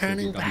no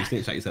turning back.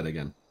 Snitch like you said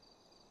again.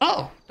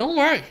 oh, don't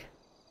worry.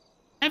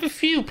 I have a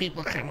few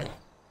people coming.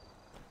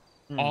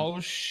 Oh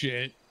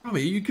shit! Oh,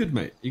 mate, you good,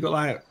 mate? You got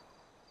like,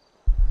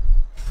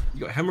 you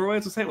got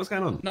hemorrhoids or something? What's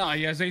going on? No,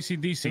 he has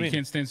ACDC. He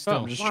can't stand still.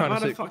 I'm just trying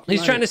to see.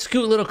 He's trying to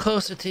scoot a little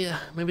closer to you.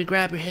 Maybe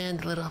grab your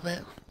hand a little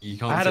bit. You I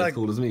can't had say a- as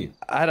cool as me.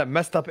 I had a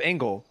messed up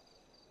angle.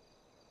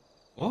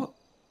 What?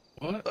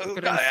 What?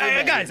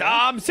 Guys,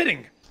 I'm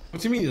sitting.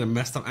 What do you mean in a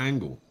messed up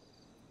angle?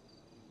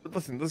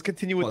 Listen, let's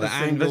continue with What, the this.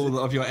 angle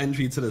of your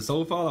entry to the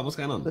sofa? Like, what's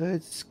going on?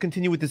 Let's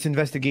continue with this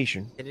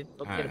investigation. Did it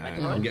look Alright,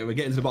 good? alright, we're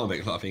getting to the bottom of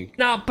it, I think.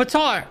 Now,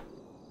 Patar,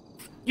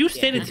 you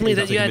stated to me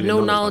that you had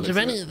no knowledge of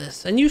any of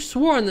this, and you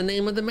swore in the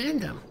name of the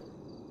Mandem.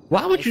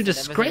 Why would you I said I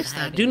wasn't disgrace that?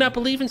 hiding. Do you not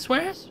believe in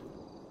swears?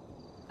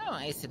 No,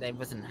 I said I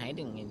wasn't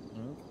hiding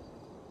anything.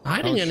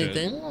 Hiding Oh, shit.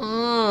 anything?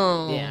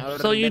 Oh, Yeah,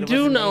 so or you there do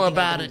wasn't know anything I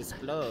about didn't it.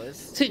 disclose.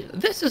 See,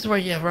 this is where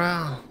you're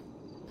wrong.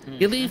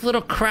 You leave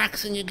little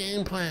cracks in your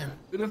game plan.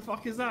 Who the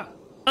fuck is that?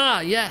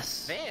 Ah,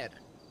 yes. Fair.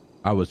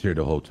 I was here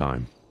the whole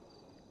time.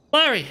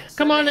 Larry,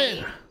 come on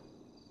in.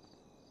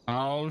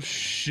 Oh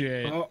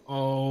shit!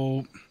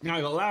 Oh. Now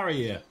we got Larry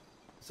here.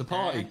 It's a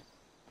party.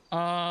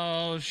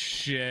 Oh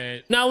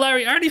shit! Now,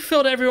 Larry, I already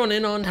filled everyone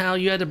in on how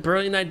you had a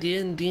brilliant idea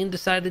and Dean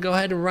decided to go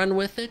ahead and run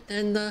with it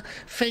and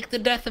fake the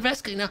death of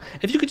SK. Now,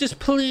 if you could just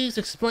please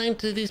explain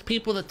to these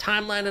people the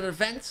timeline of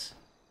events,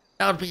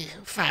 that would be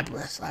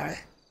fabulous, Larry.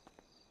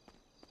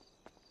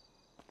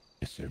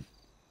 Yes, sir.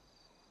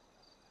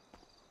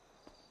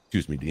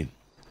 Excuse me, Dean.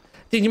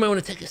 Dean, you might want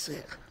to take a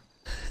seat.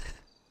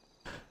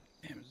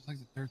 Damn, it's like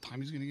the third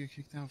time he's gonna get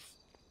kicked out.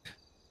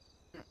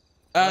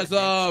 As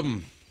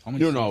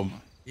You know,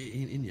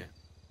 In India.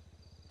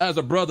 as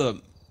a brother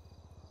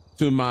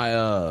to my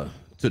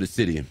to the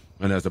city,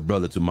 and as a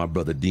brother to my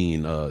brother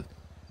Dean,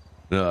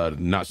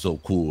 not so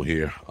cool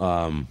here.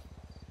 I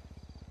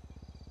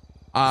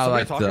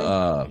Somebody like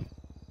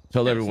to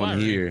tell Yeah, everyone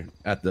sorry. here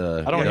at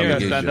the I don't hear.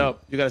 delegation. Stand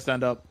up. You gotta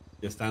stand up.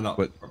 Yeah, stand up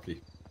But-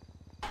 properly.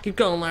 Keep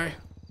going, Larry.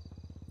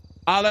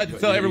 I'd like to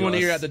tell You everyone gotta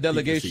here at the keep your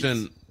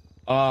delegation,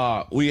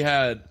 seats. we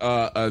had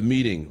a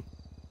meeting,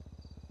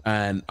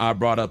 and I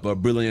brought up a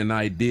brilliant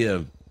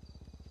idea,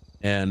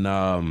 and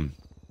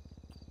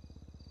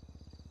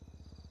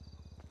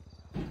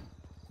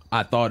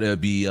I thought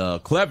it'd be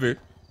clever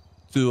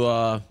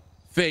to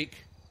fake.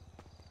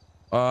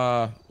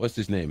 What's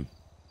his name?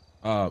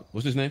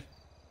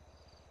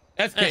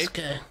 SK. SK.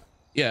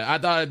 Yeah, I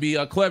thought it'd be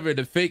clever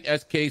to fake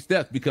SK's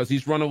death because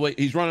he's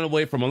running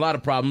away from a lot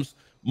of problems.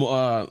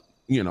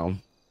 You know,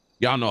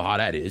 y'all know how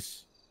that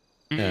is.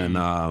 And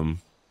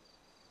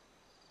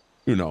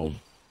you know,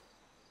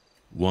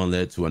 one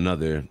led to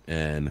another,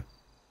 and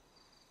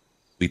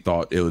we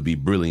thought it would be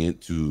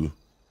brilliant to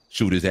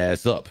shoot his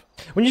ass up.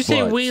 When you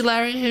say But- we,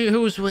 Larry,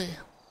 who was we?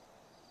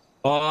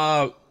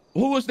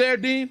 Who was there,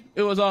 Dean?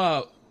 It was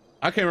I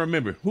can't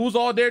remember. Who was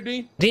all there,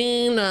 Dean?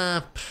 Dean,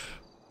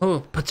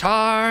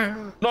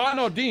 Patar. No, I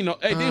know Dean. No.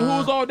 Hey, Dean, who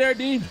was all there,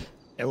 Dean?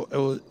 It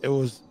was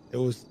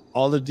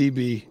all the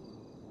DB.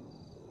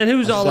 And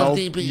who's all of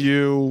Myself, DB?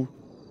 You,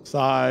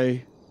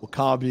 Sai,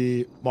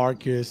 Wakabi,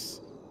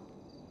 Marcus.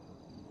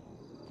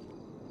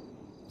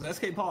 Was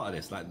SK part of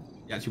this? Like,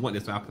 you actually want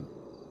this to happen?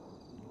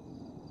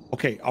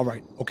 Okay, all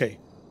right, okay.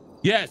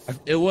 Yes,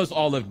 it was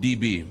all of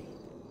DB.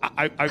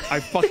 I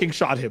fucking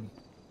shot him.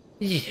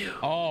 You.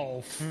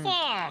 Oh,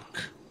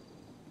 fuck.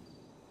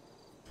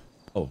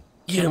 Oh,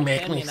 You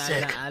make me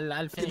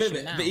I'll sick. finish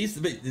it now. But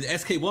did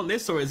SK want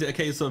this, or is it a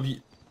case of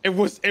It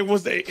was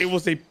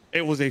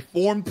a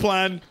formed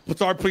plan.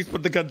 Patar, please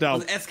put the gun down.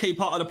 was SK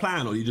part of the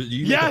plan, or you make a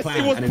Yes,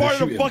 plan it was and then part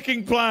just of the shoot him?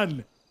 fucking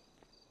plan.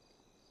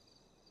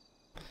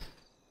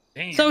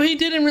 Damn. So he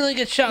didn't really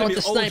get shot with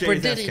the Maybe OJ sniper,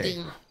 is did he, SK.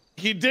 Dean?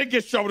 He did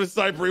get shot with a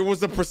sniper. It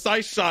was a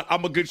precise shot.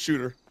 I'm a good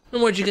shooter.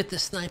 And where'd you get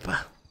this sniper?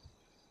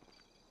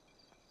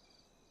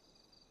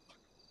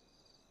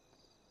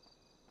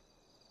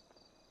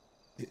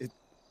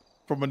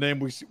 From a name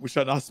we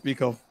shall not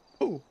speak of.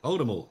 Oh,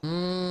 Voldemort.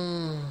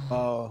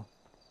 Oh.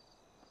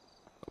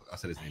 I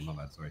said his name. My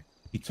bad. Sorry.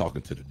 he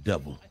talking to the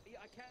devil.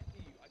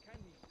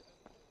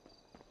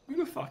 Who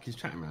the fuck is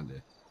chatting around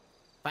here?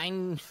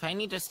 Fine, I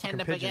need to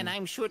stand up pigeon. again.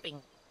 I'm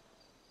shooting.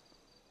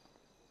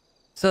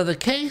 So the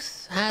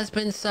case has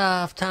been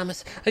solved,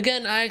 Thomas.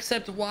 Again, I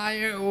accept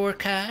wire or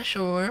cash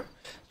or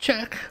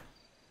check.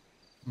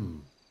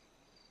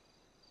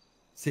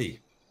 See,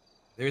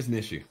 there is an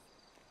issue.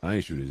 I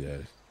ain't shoot his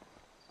ass.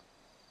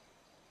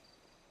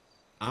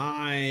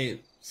 I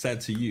said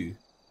to you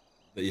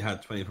that you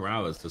had 24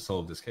 hours to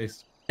solve this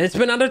case. It's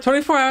been under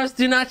 24 hours.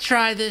 Do not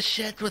try this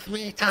shit with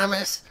me,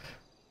 Thomas.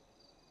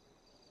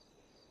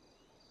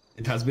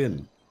 It has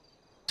been.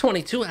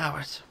 22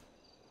 hours.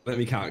 Let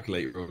me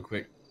calculate real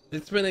quick.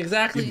 It's been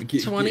exactly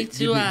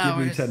 22 give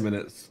hours. me 10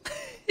 minutes.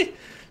 Just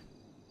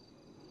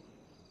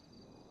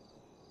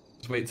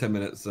wait 10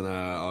 minutes and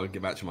I'll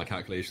get back to my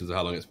calculations of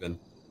how long it's been.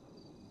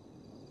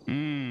 If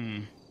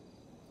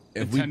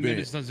In we 10 been,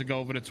 minutes, does it go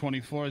over to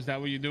 24? Is that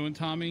what you're doing,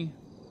 Tommy?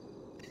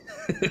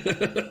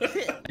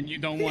 And you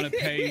don't want to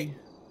pay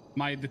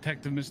my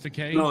detective, Mr.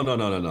 K? No.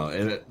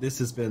 This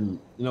has been,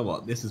 you know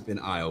what? This has been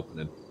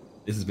eye-opening.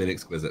 This has been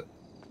exquisite.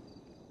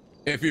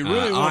 if you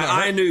really want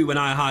I knew when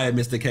I hired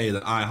Mr. K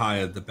that I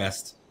hired the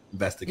best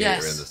investigator in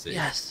the Yes, city.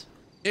 yes.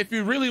 if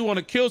you really want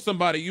to kill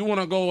somebody, you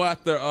want to go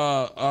after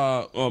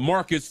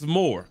Marcus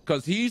Moore,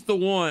 because he's the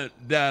one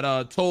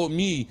that told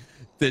me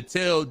to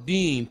tell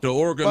Dean to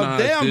organize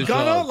But damn, this.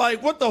 Gunner,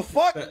 like what the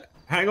fuck?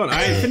 Hang on,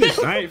 I ain't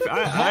finished. I ain't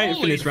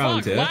Holy finished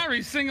round fuck, here.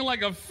 Larry's singing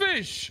like a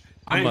fish.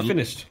 I ain't I'm a-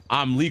 finished.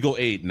 I'm legal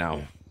aid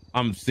now.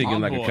 I'm singing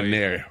My like boy. a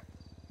canary.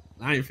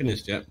 I ain't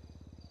finished yet.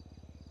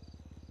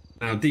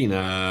 Now, Dean,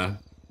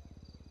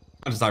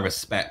 as I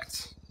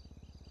respect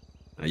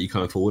you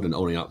coming forward and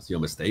owning up to your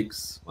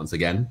mistakes once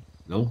again.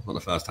 No, not the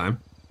first time.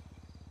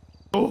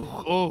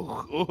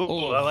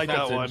 Oh, I like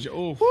that That's a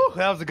one. oof, Woo,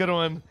 that was a good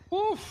one.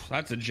 oof,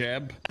 that's a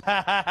jab.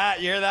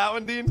 You hear that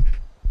one, Dean?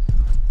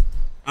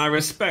 I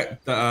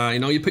respect that,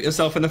 you put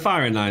yourself in the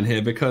firing line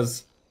here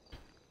because,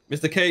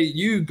 Mr. K,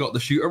 you got the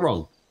shooter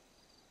wrong.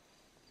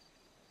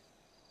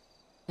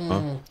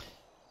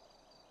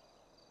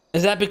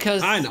 Is that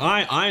because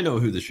I know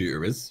who the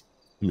shooter is.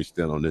 Let me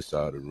stand on this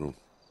side of the room.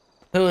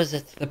 who is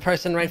it? The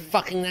person right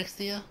fucking next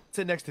to you?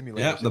 Sit next to me,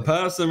 Yeah, ladies. the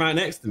person right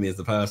next to me is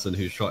the person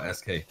who shot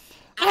SK.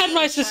 I had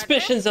my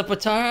suspicions of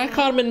Patar. I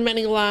caught him in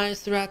many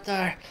lies throughout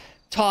our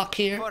talk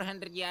here.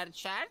 400-yard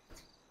shot.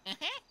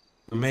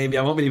 Maybe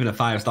I won't be leaving a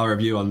 5-star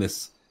review on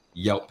this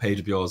Yelp page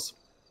of yours.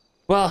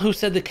 Well, who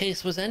said the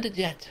case was ended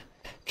yet?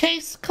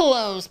 Case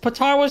closed.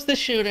 Patar was the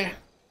shooter.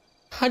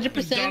 100%.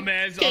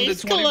 Dumbass,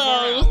 Case under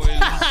 24 closed.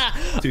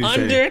 hours. Touche.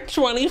 Under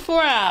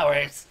 24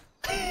 hours.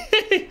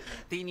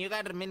 Dean, you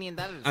got $1 million.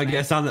 I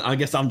guess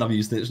I'm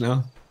W snitch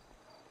now.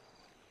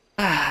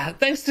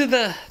 Thanks to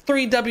the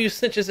 3 W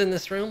snitches in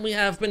this room, we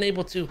have been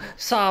able to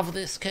solve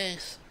this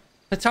case.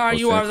 Patar,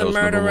 you are the Santos,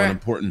 number one murderer.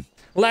 important.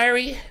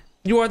 Larry,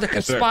 you are the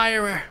Yes, sir.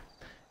 conspirer.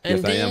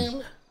 And Yes, I am.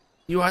 Dean,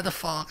 you are the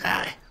fall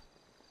guy.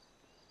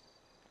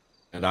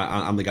 And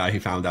I'm the guy who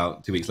found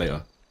out 2 weeks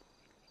later.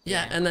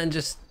 Yeah, and then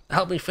just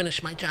help me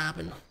finish my job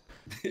and.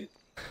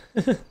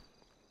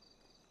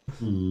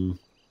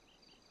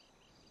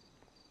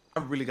 I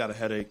really got a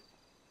headache.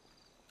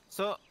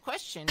 So,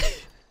 question.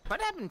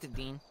 What happened to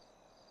Dean?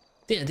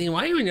 Yeah, Dean,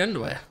 why are you in your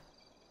underwear?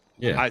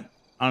 Yeah.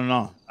 I don't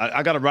know.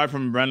 I got a ride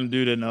from a random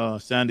dude in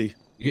Sandy.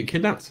 You get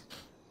kidnapped?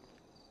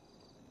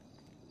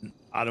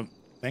 I don't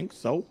think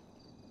so.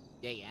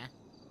 Yeah.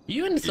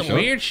 You into some sure?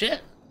 weird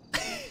shit?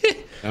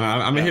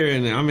 I'm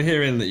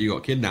hearing that you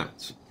got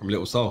kidnapped from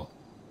Little Soul.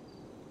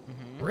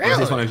 Or Really? is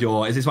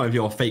this one of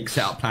your fake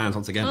setup plans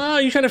once again? Oh,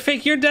 you trying to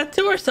fake your death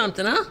too or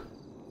something, huh?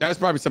 That's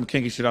probably some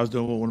kinky shit I was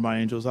doing with one of my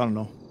angels. I don't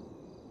know.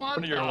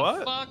 What your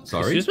what? Fuck?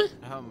 Sorry? Excuse me?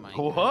 Oh my.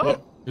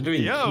 What? You're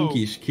doing Yo.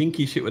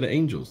 kinky shit with the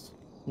angels.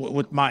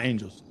 With my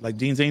angels, like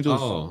Dean's angels.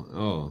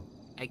 Oh.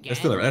 Again?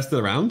 They're still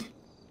around?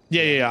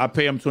 Yeah. I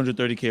pay him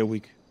 $230K a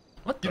week.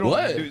 You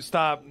don't, dude,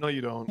 stop. No,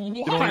 you don't.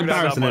 You don't What even have that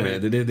embarrassing, money.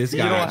 isn't it? This You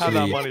guy don't have that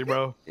actually money,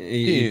 bro.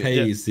 he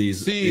pays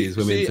these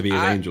women to be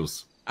his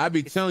angels. I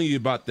be telling you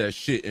about that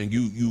shit, and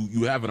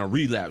you having a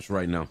relapse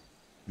right now.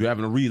 You're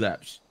having a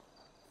relapse.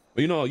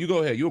 But you go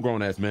ahead. You're a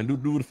grown ass man. Do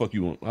what the fuck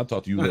you want. I'll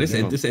talk to you. No,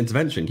 this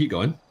intervention. Keep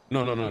going.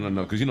 No.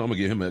 Because I'm gonna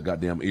give him a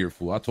goddamn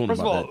earful. I told him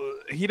First of about all,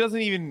 he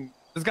doesn't even.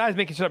 This guy's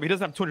making shit up. He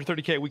doesn't have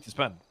 $230K a week to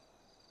spend.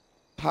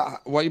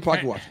 Why you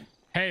pocket watching?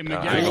 Hey,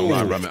 that. I ain't gonna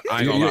lie, Remy.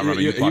 You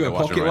You a pocket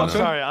watching right watcher?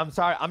 now. I'm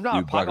sorry. I'm not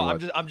You a pocket.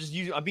 pocket I'm just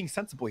using. I'm being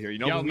sensible here. You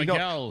know. Yo, we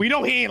Miguel.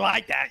 know he ain't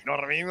like that. You know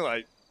what I mean?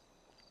 Like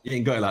You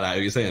ain't got it like that.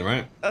 What you're saying,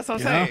 right? that's what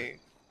I'm saying.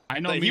 I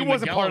know Like, me he and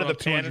wasn't Miguel part of are the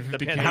up pan- 250K.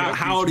 the pandemic.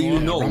 How do you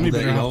know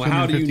that?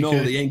 How do you know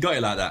that you ain't got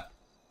it like that?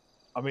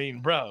 I mean,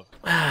 bro.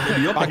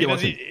 Maybe you're pocket He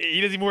watching.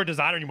 doesn't even wear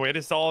designer anymore. He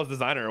just saw his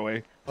designer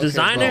away.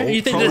 Designer? Bro,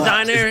 You think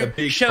Prolapse is a designer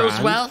big shows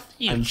brand, wealth?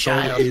 You and so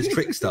child. is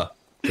Trickster.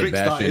 Trickster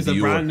Sebastian is a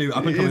Dior. brand new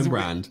up and coming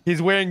brand.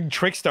 He's wearing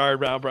Trickstar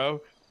around, bro.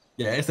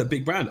 Yeah, it's a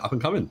big brand, up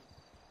and coming.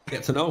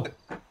 Get to know.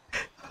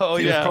 Oh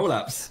See, yeah. there's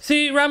Prolapse.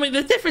 See, Rami,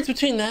 the difference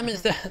between them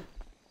is that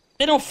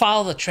they don't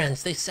follow the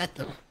trends. They set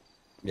them.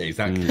 Yeah,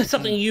 exactly. It's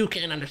something you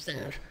can't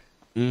understand.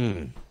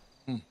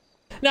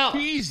 Now,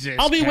 Jesus,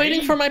 I'll be Kay.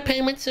 waiting for my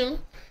payment soon.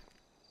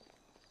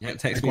 Yeah,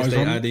 text me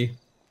state ID.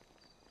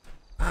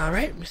 All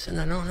right, we send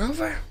that on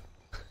over.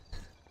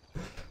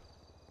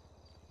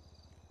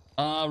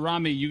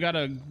 Rami, you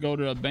gotta go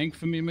to a bank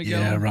for me, Miguel.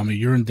 Yeah, Rami,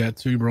 you're in debt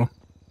too, bro.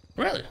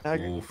 Really?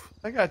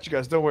 I got you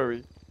guys. Don't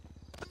worry.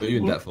 What are you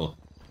in debt for?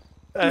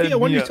 Yeah,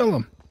 what do you tell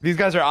them? These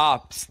guys are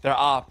ops. They're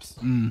ops.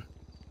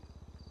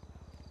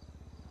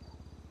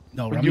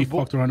 No, Rami you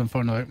fucked around and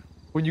found out.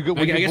 When you go,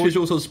 I guess we should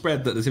also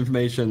spread that this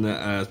information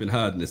that has been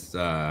heard in this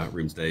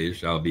room stage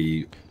shall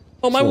be.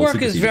 Well, my sole work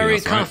is secrecy very between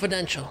us, right?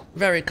 confidential.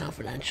 Very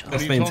confidential.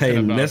 Let's are you talking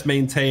maintain. about? Let's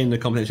maintain the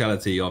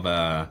confidentiality of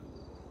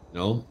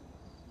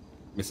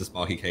Mr.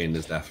 Sparky Kane and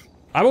his death.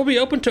 I will be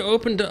open to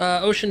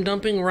ocean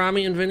dumping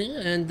Rami and Vinny,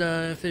 and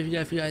if you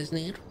guys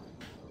need.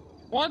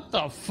 What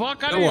the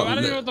fuck? I You don't know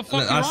even know what the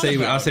fuck I you're say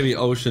on I about. say we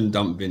ocean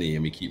dump Vinny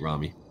and we keep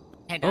Rami.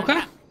 Head on Okay.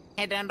 rap.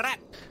 Head on rap.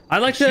 I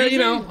like to, Excuse you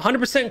know, me?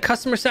 100%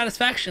 customer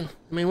satisfaction.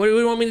 I mean, what do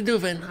you want me to do,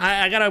 Vin?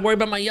 I gotta worry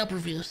about my Yelp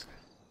reviews.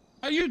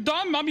 Are you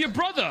dumb? I'm your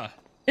brother.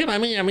 Yeah, but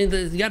I mean,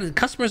 the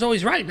customer's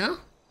always right, no?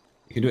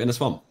 You can do it in the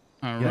swamp.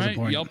 All has a right.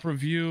 point. Yelp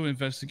review,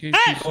 investigation.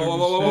 Hey! services.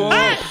 Whoa.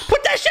 Hey,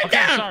 put that shit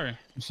Okay, down.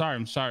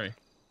 I'm sorry.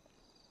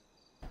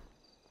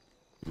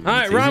 All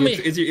right, Is Rami.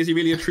 is he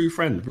really a true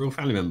friend, real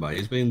family member?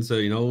 He's willing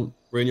to,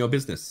 ruin your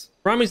business.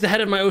 Rami's the head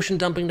of my ocean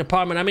dumping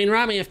department. I mean,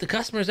 Rami, if the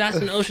customer's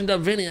asking to ocean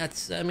dump Vinny, you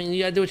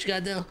gotta do what you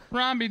gotta do.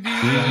 Rami, do you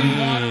really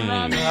want it,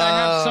 Rami? I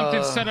have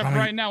something set up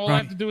right now. All I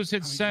have to do is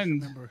hit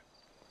send. Remember,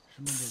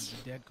 the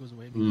debt goes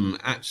away.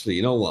 Actually,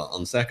 you know what?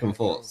 On second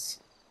thoughts,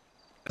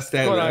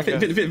 Go on,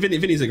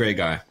 Vinny's a great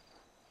guy.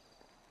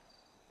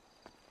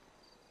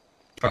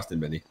 Trust him,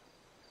 Vinny.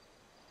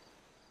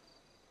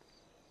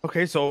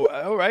 Okay, so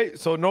all right,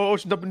 so no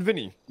ocean dumping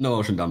Vinny. No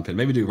ocean dumping.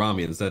 Maybe do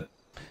Rami instead.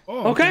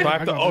 Oh, Okay. Do I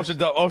have to ocean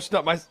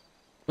dump my.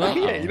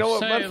 Yeah, you know what,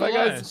 Say motherfucker, guys?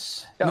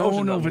 less. Yeah, No,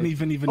 ocean dump me.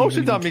 Vinny.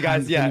 Ocean dump me, Vinny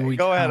guys. can't, Yeah, Vinny,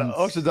 go ahead. can't.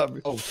 Ocean dump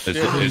me.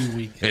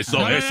 It's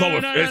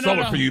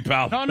over for you,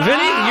 pal. No, no.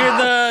 Vinny, you're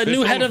the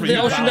new It's head over of for the you,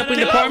 ocean pal. dumping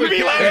No, department.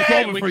 It's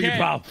over for we you,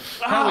 can't. pal.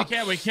 No,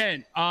 we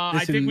can't. I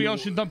Listen, think we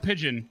ocean dump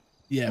pigeon.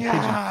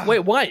 Yeah, Wait,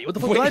 why? What the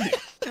fuck did I do?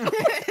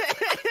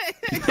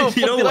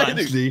 You know did what? I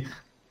do? Actually,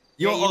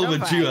 you're Yeah, you know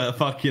overdue that. at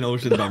fucking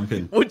ocean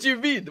dumping. What do you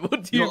mean?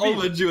 What do you You're mean?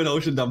 overdue at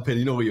ocean dumping.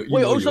 You know what? You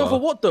Wait, know ocean you for are.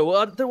 what though?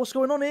 I don't know what's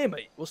going on here,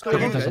 mate. What's going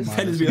on, It doesn't guys?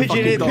 matter. Pretend to be a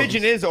fucking dog.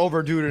 Pigeon is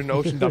overdue in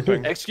ocean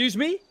dumping. Excuse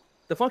me?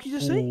 The fuck you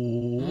just say?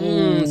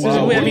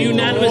 So we have a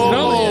unanimous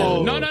vote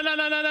here. No.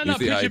 You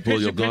see how he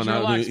pulled your gun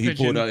out? Relax, He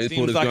pulled his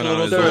Seems like gun a out.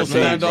 little His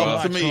third own thing, standoff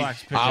bro. to me.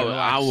 Relax, pigeon, I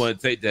relax. wouldn't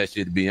take that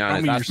shit, to be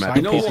honest. I I mean, smack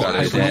you're the piece psycho. out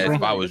of his You know ass what?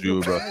 if I was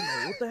you, bro.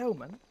 What the hell,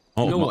 man?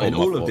 Oh, You know what? In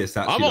all of this,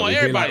 actually, I'm on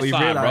everybody's we've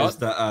side, bro. realized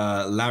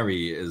that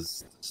Larry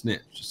is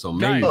snitch. So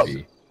Guys.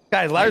 maybe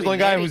Guys, Larry's the only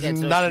guy Maybe who's gets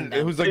not ocean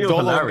dumped. who's like Maybe for dolo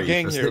in the Larry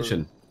gang for here.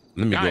 snitching.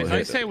 Let me go Guys, I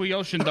ahead. say we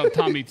ocean dump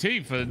Tommy T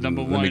for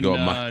number Let me one. go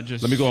on my-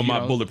 just, let me go on you my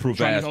know, bulletproof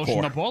trying ass to ocean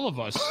core. up all of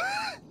us.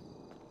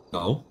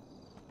 No.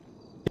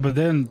 But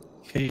then,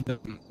 okay,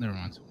 never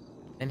mind.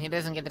 Then he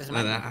doesn't get his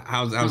money.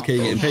 How's Kay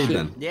getting paid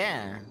then?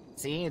 Yeah.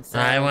 See, it's.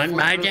 I want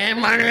my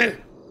damn money.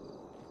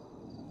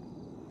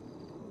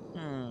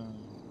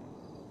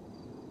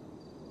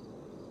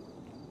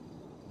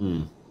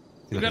 You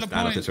got a standard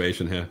point.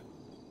 situation here.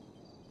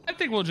 I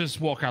think we'll just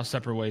walk our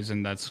separate ways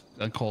and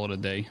call it a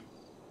day.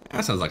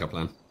 That sounds like a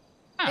plan.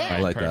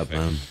 I like that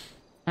plan.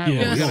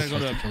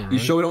 Yeah, You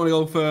sure we don't want to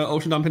go for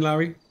ocean dumping,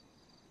 Larry?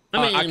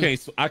 I mean,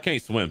 I can't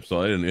swim,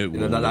 so it That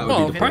would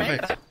oh, be the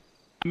perfect.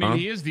 I mean,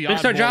 he is the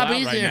Makes our oddball job out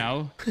right easier.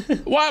 now.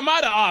 Why am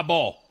I the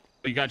oddball?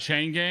 You got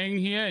Chain Gang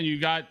here, and you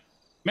got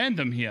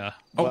Mandem here.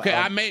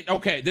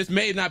 Okay, this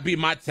may not be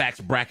my tax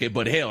bracket,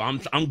 but hell,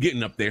 I'm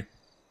getting up there.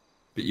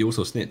 But you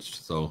also snitched,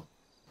 so.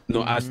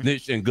 No, I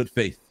snitched in good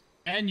faith.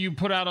 And you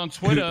put out on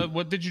Twitter.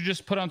 What did you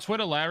just put on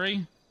Twitter,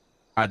 Larry?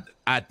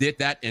 I did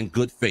that in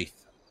good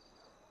faith.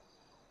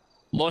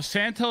 Los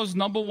Santos'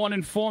 #1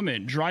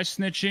 informant, dry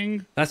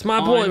snitching. That's my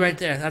boy right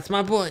there. That's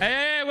my boy.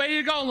 Hey, where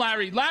you going,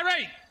 Larry?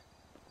 Larry!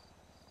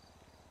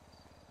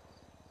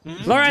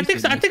 Larry, I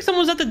think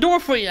someone's at the door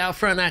for you out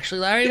front,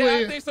 actually, Larry.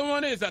 Yeah, I think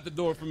someone is at the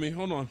door for me.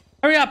 Hold on.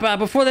 Hurry up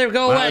before they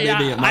go away.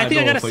 Maybe at my I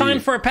think I got door to for sign you.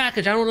 for a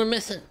package. I don't want to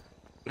miss it.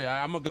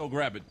 Yeah, I'm gonna go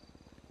grab it.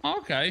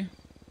 Okay.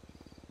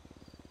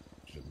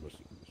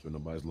 Sure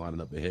nobody's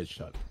lining up a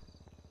headshot.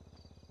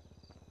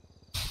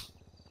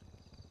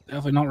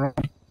 Definitely not wrong.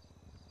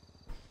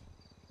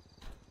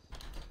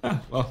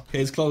 Well,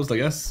 case closed, I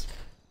guess.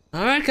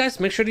 All right,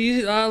 guys. Make sure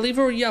to leave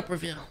a Yelp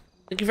review.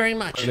 Thank you very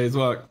much. Today's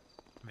work.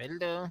 Will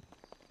do.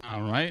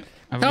 All right.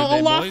 Have a Tell good day,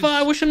 Olaf boys.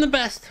 I wish him the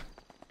best.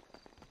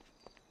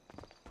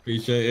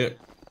 Appreciate it.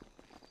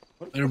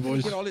 Later,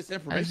 boys. Get all this How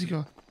does information. he go?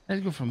 How does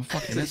he go from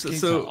fucking So- SK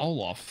so- to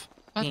Olaf?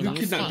 Hey, Who you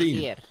kidnapped stay Dean?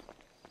 here.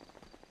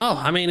 Oh,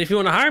 I mean, if you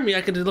want to hire me,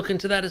 I could look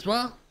into that as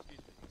well.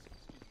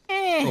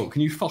 Bro,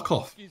 can you fuck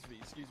off? Excuse me.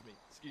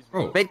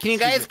 Bro, Wait, can you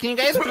guys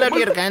plug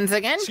your guns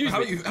again?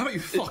 how about you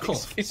fuck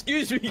off?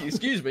 Excuse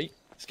me.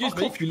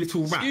 Fuck off, you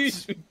little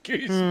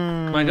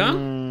rat. My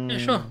gun? Yeah,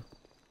 sure.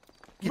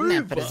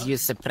 Kidnappers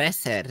use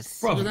suppressors.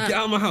 Bro, Look at that. get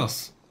out of my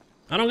house.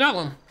 I don't got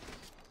one.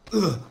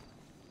 Ugh.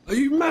 Are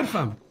you mad,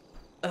 fam?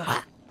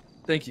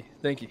 Thank you.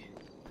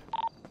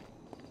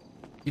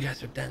 You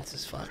guys are dense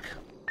as fuck.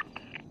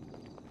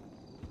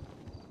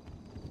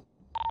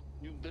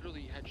 You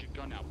literally had your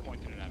gun out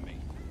pointing it at me.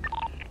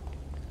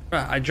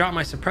 Bruh, I dropped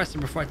my suppressor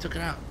before I took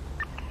it out.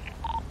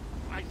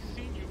 I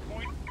seen you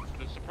point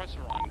the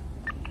suppressor on.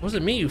 It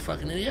wasn't me, you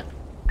fucking idiot.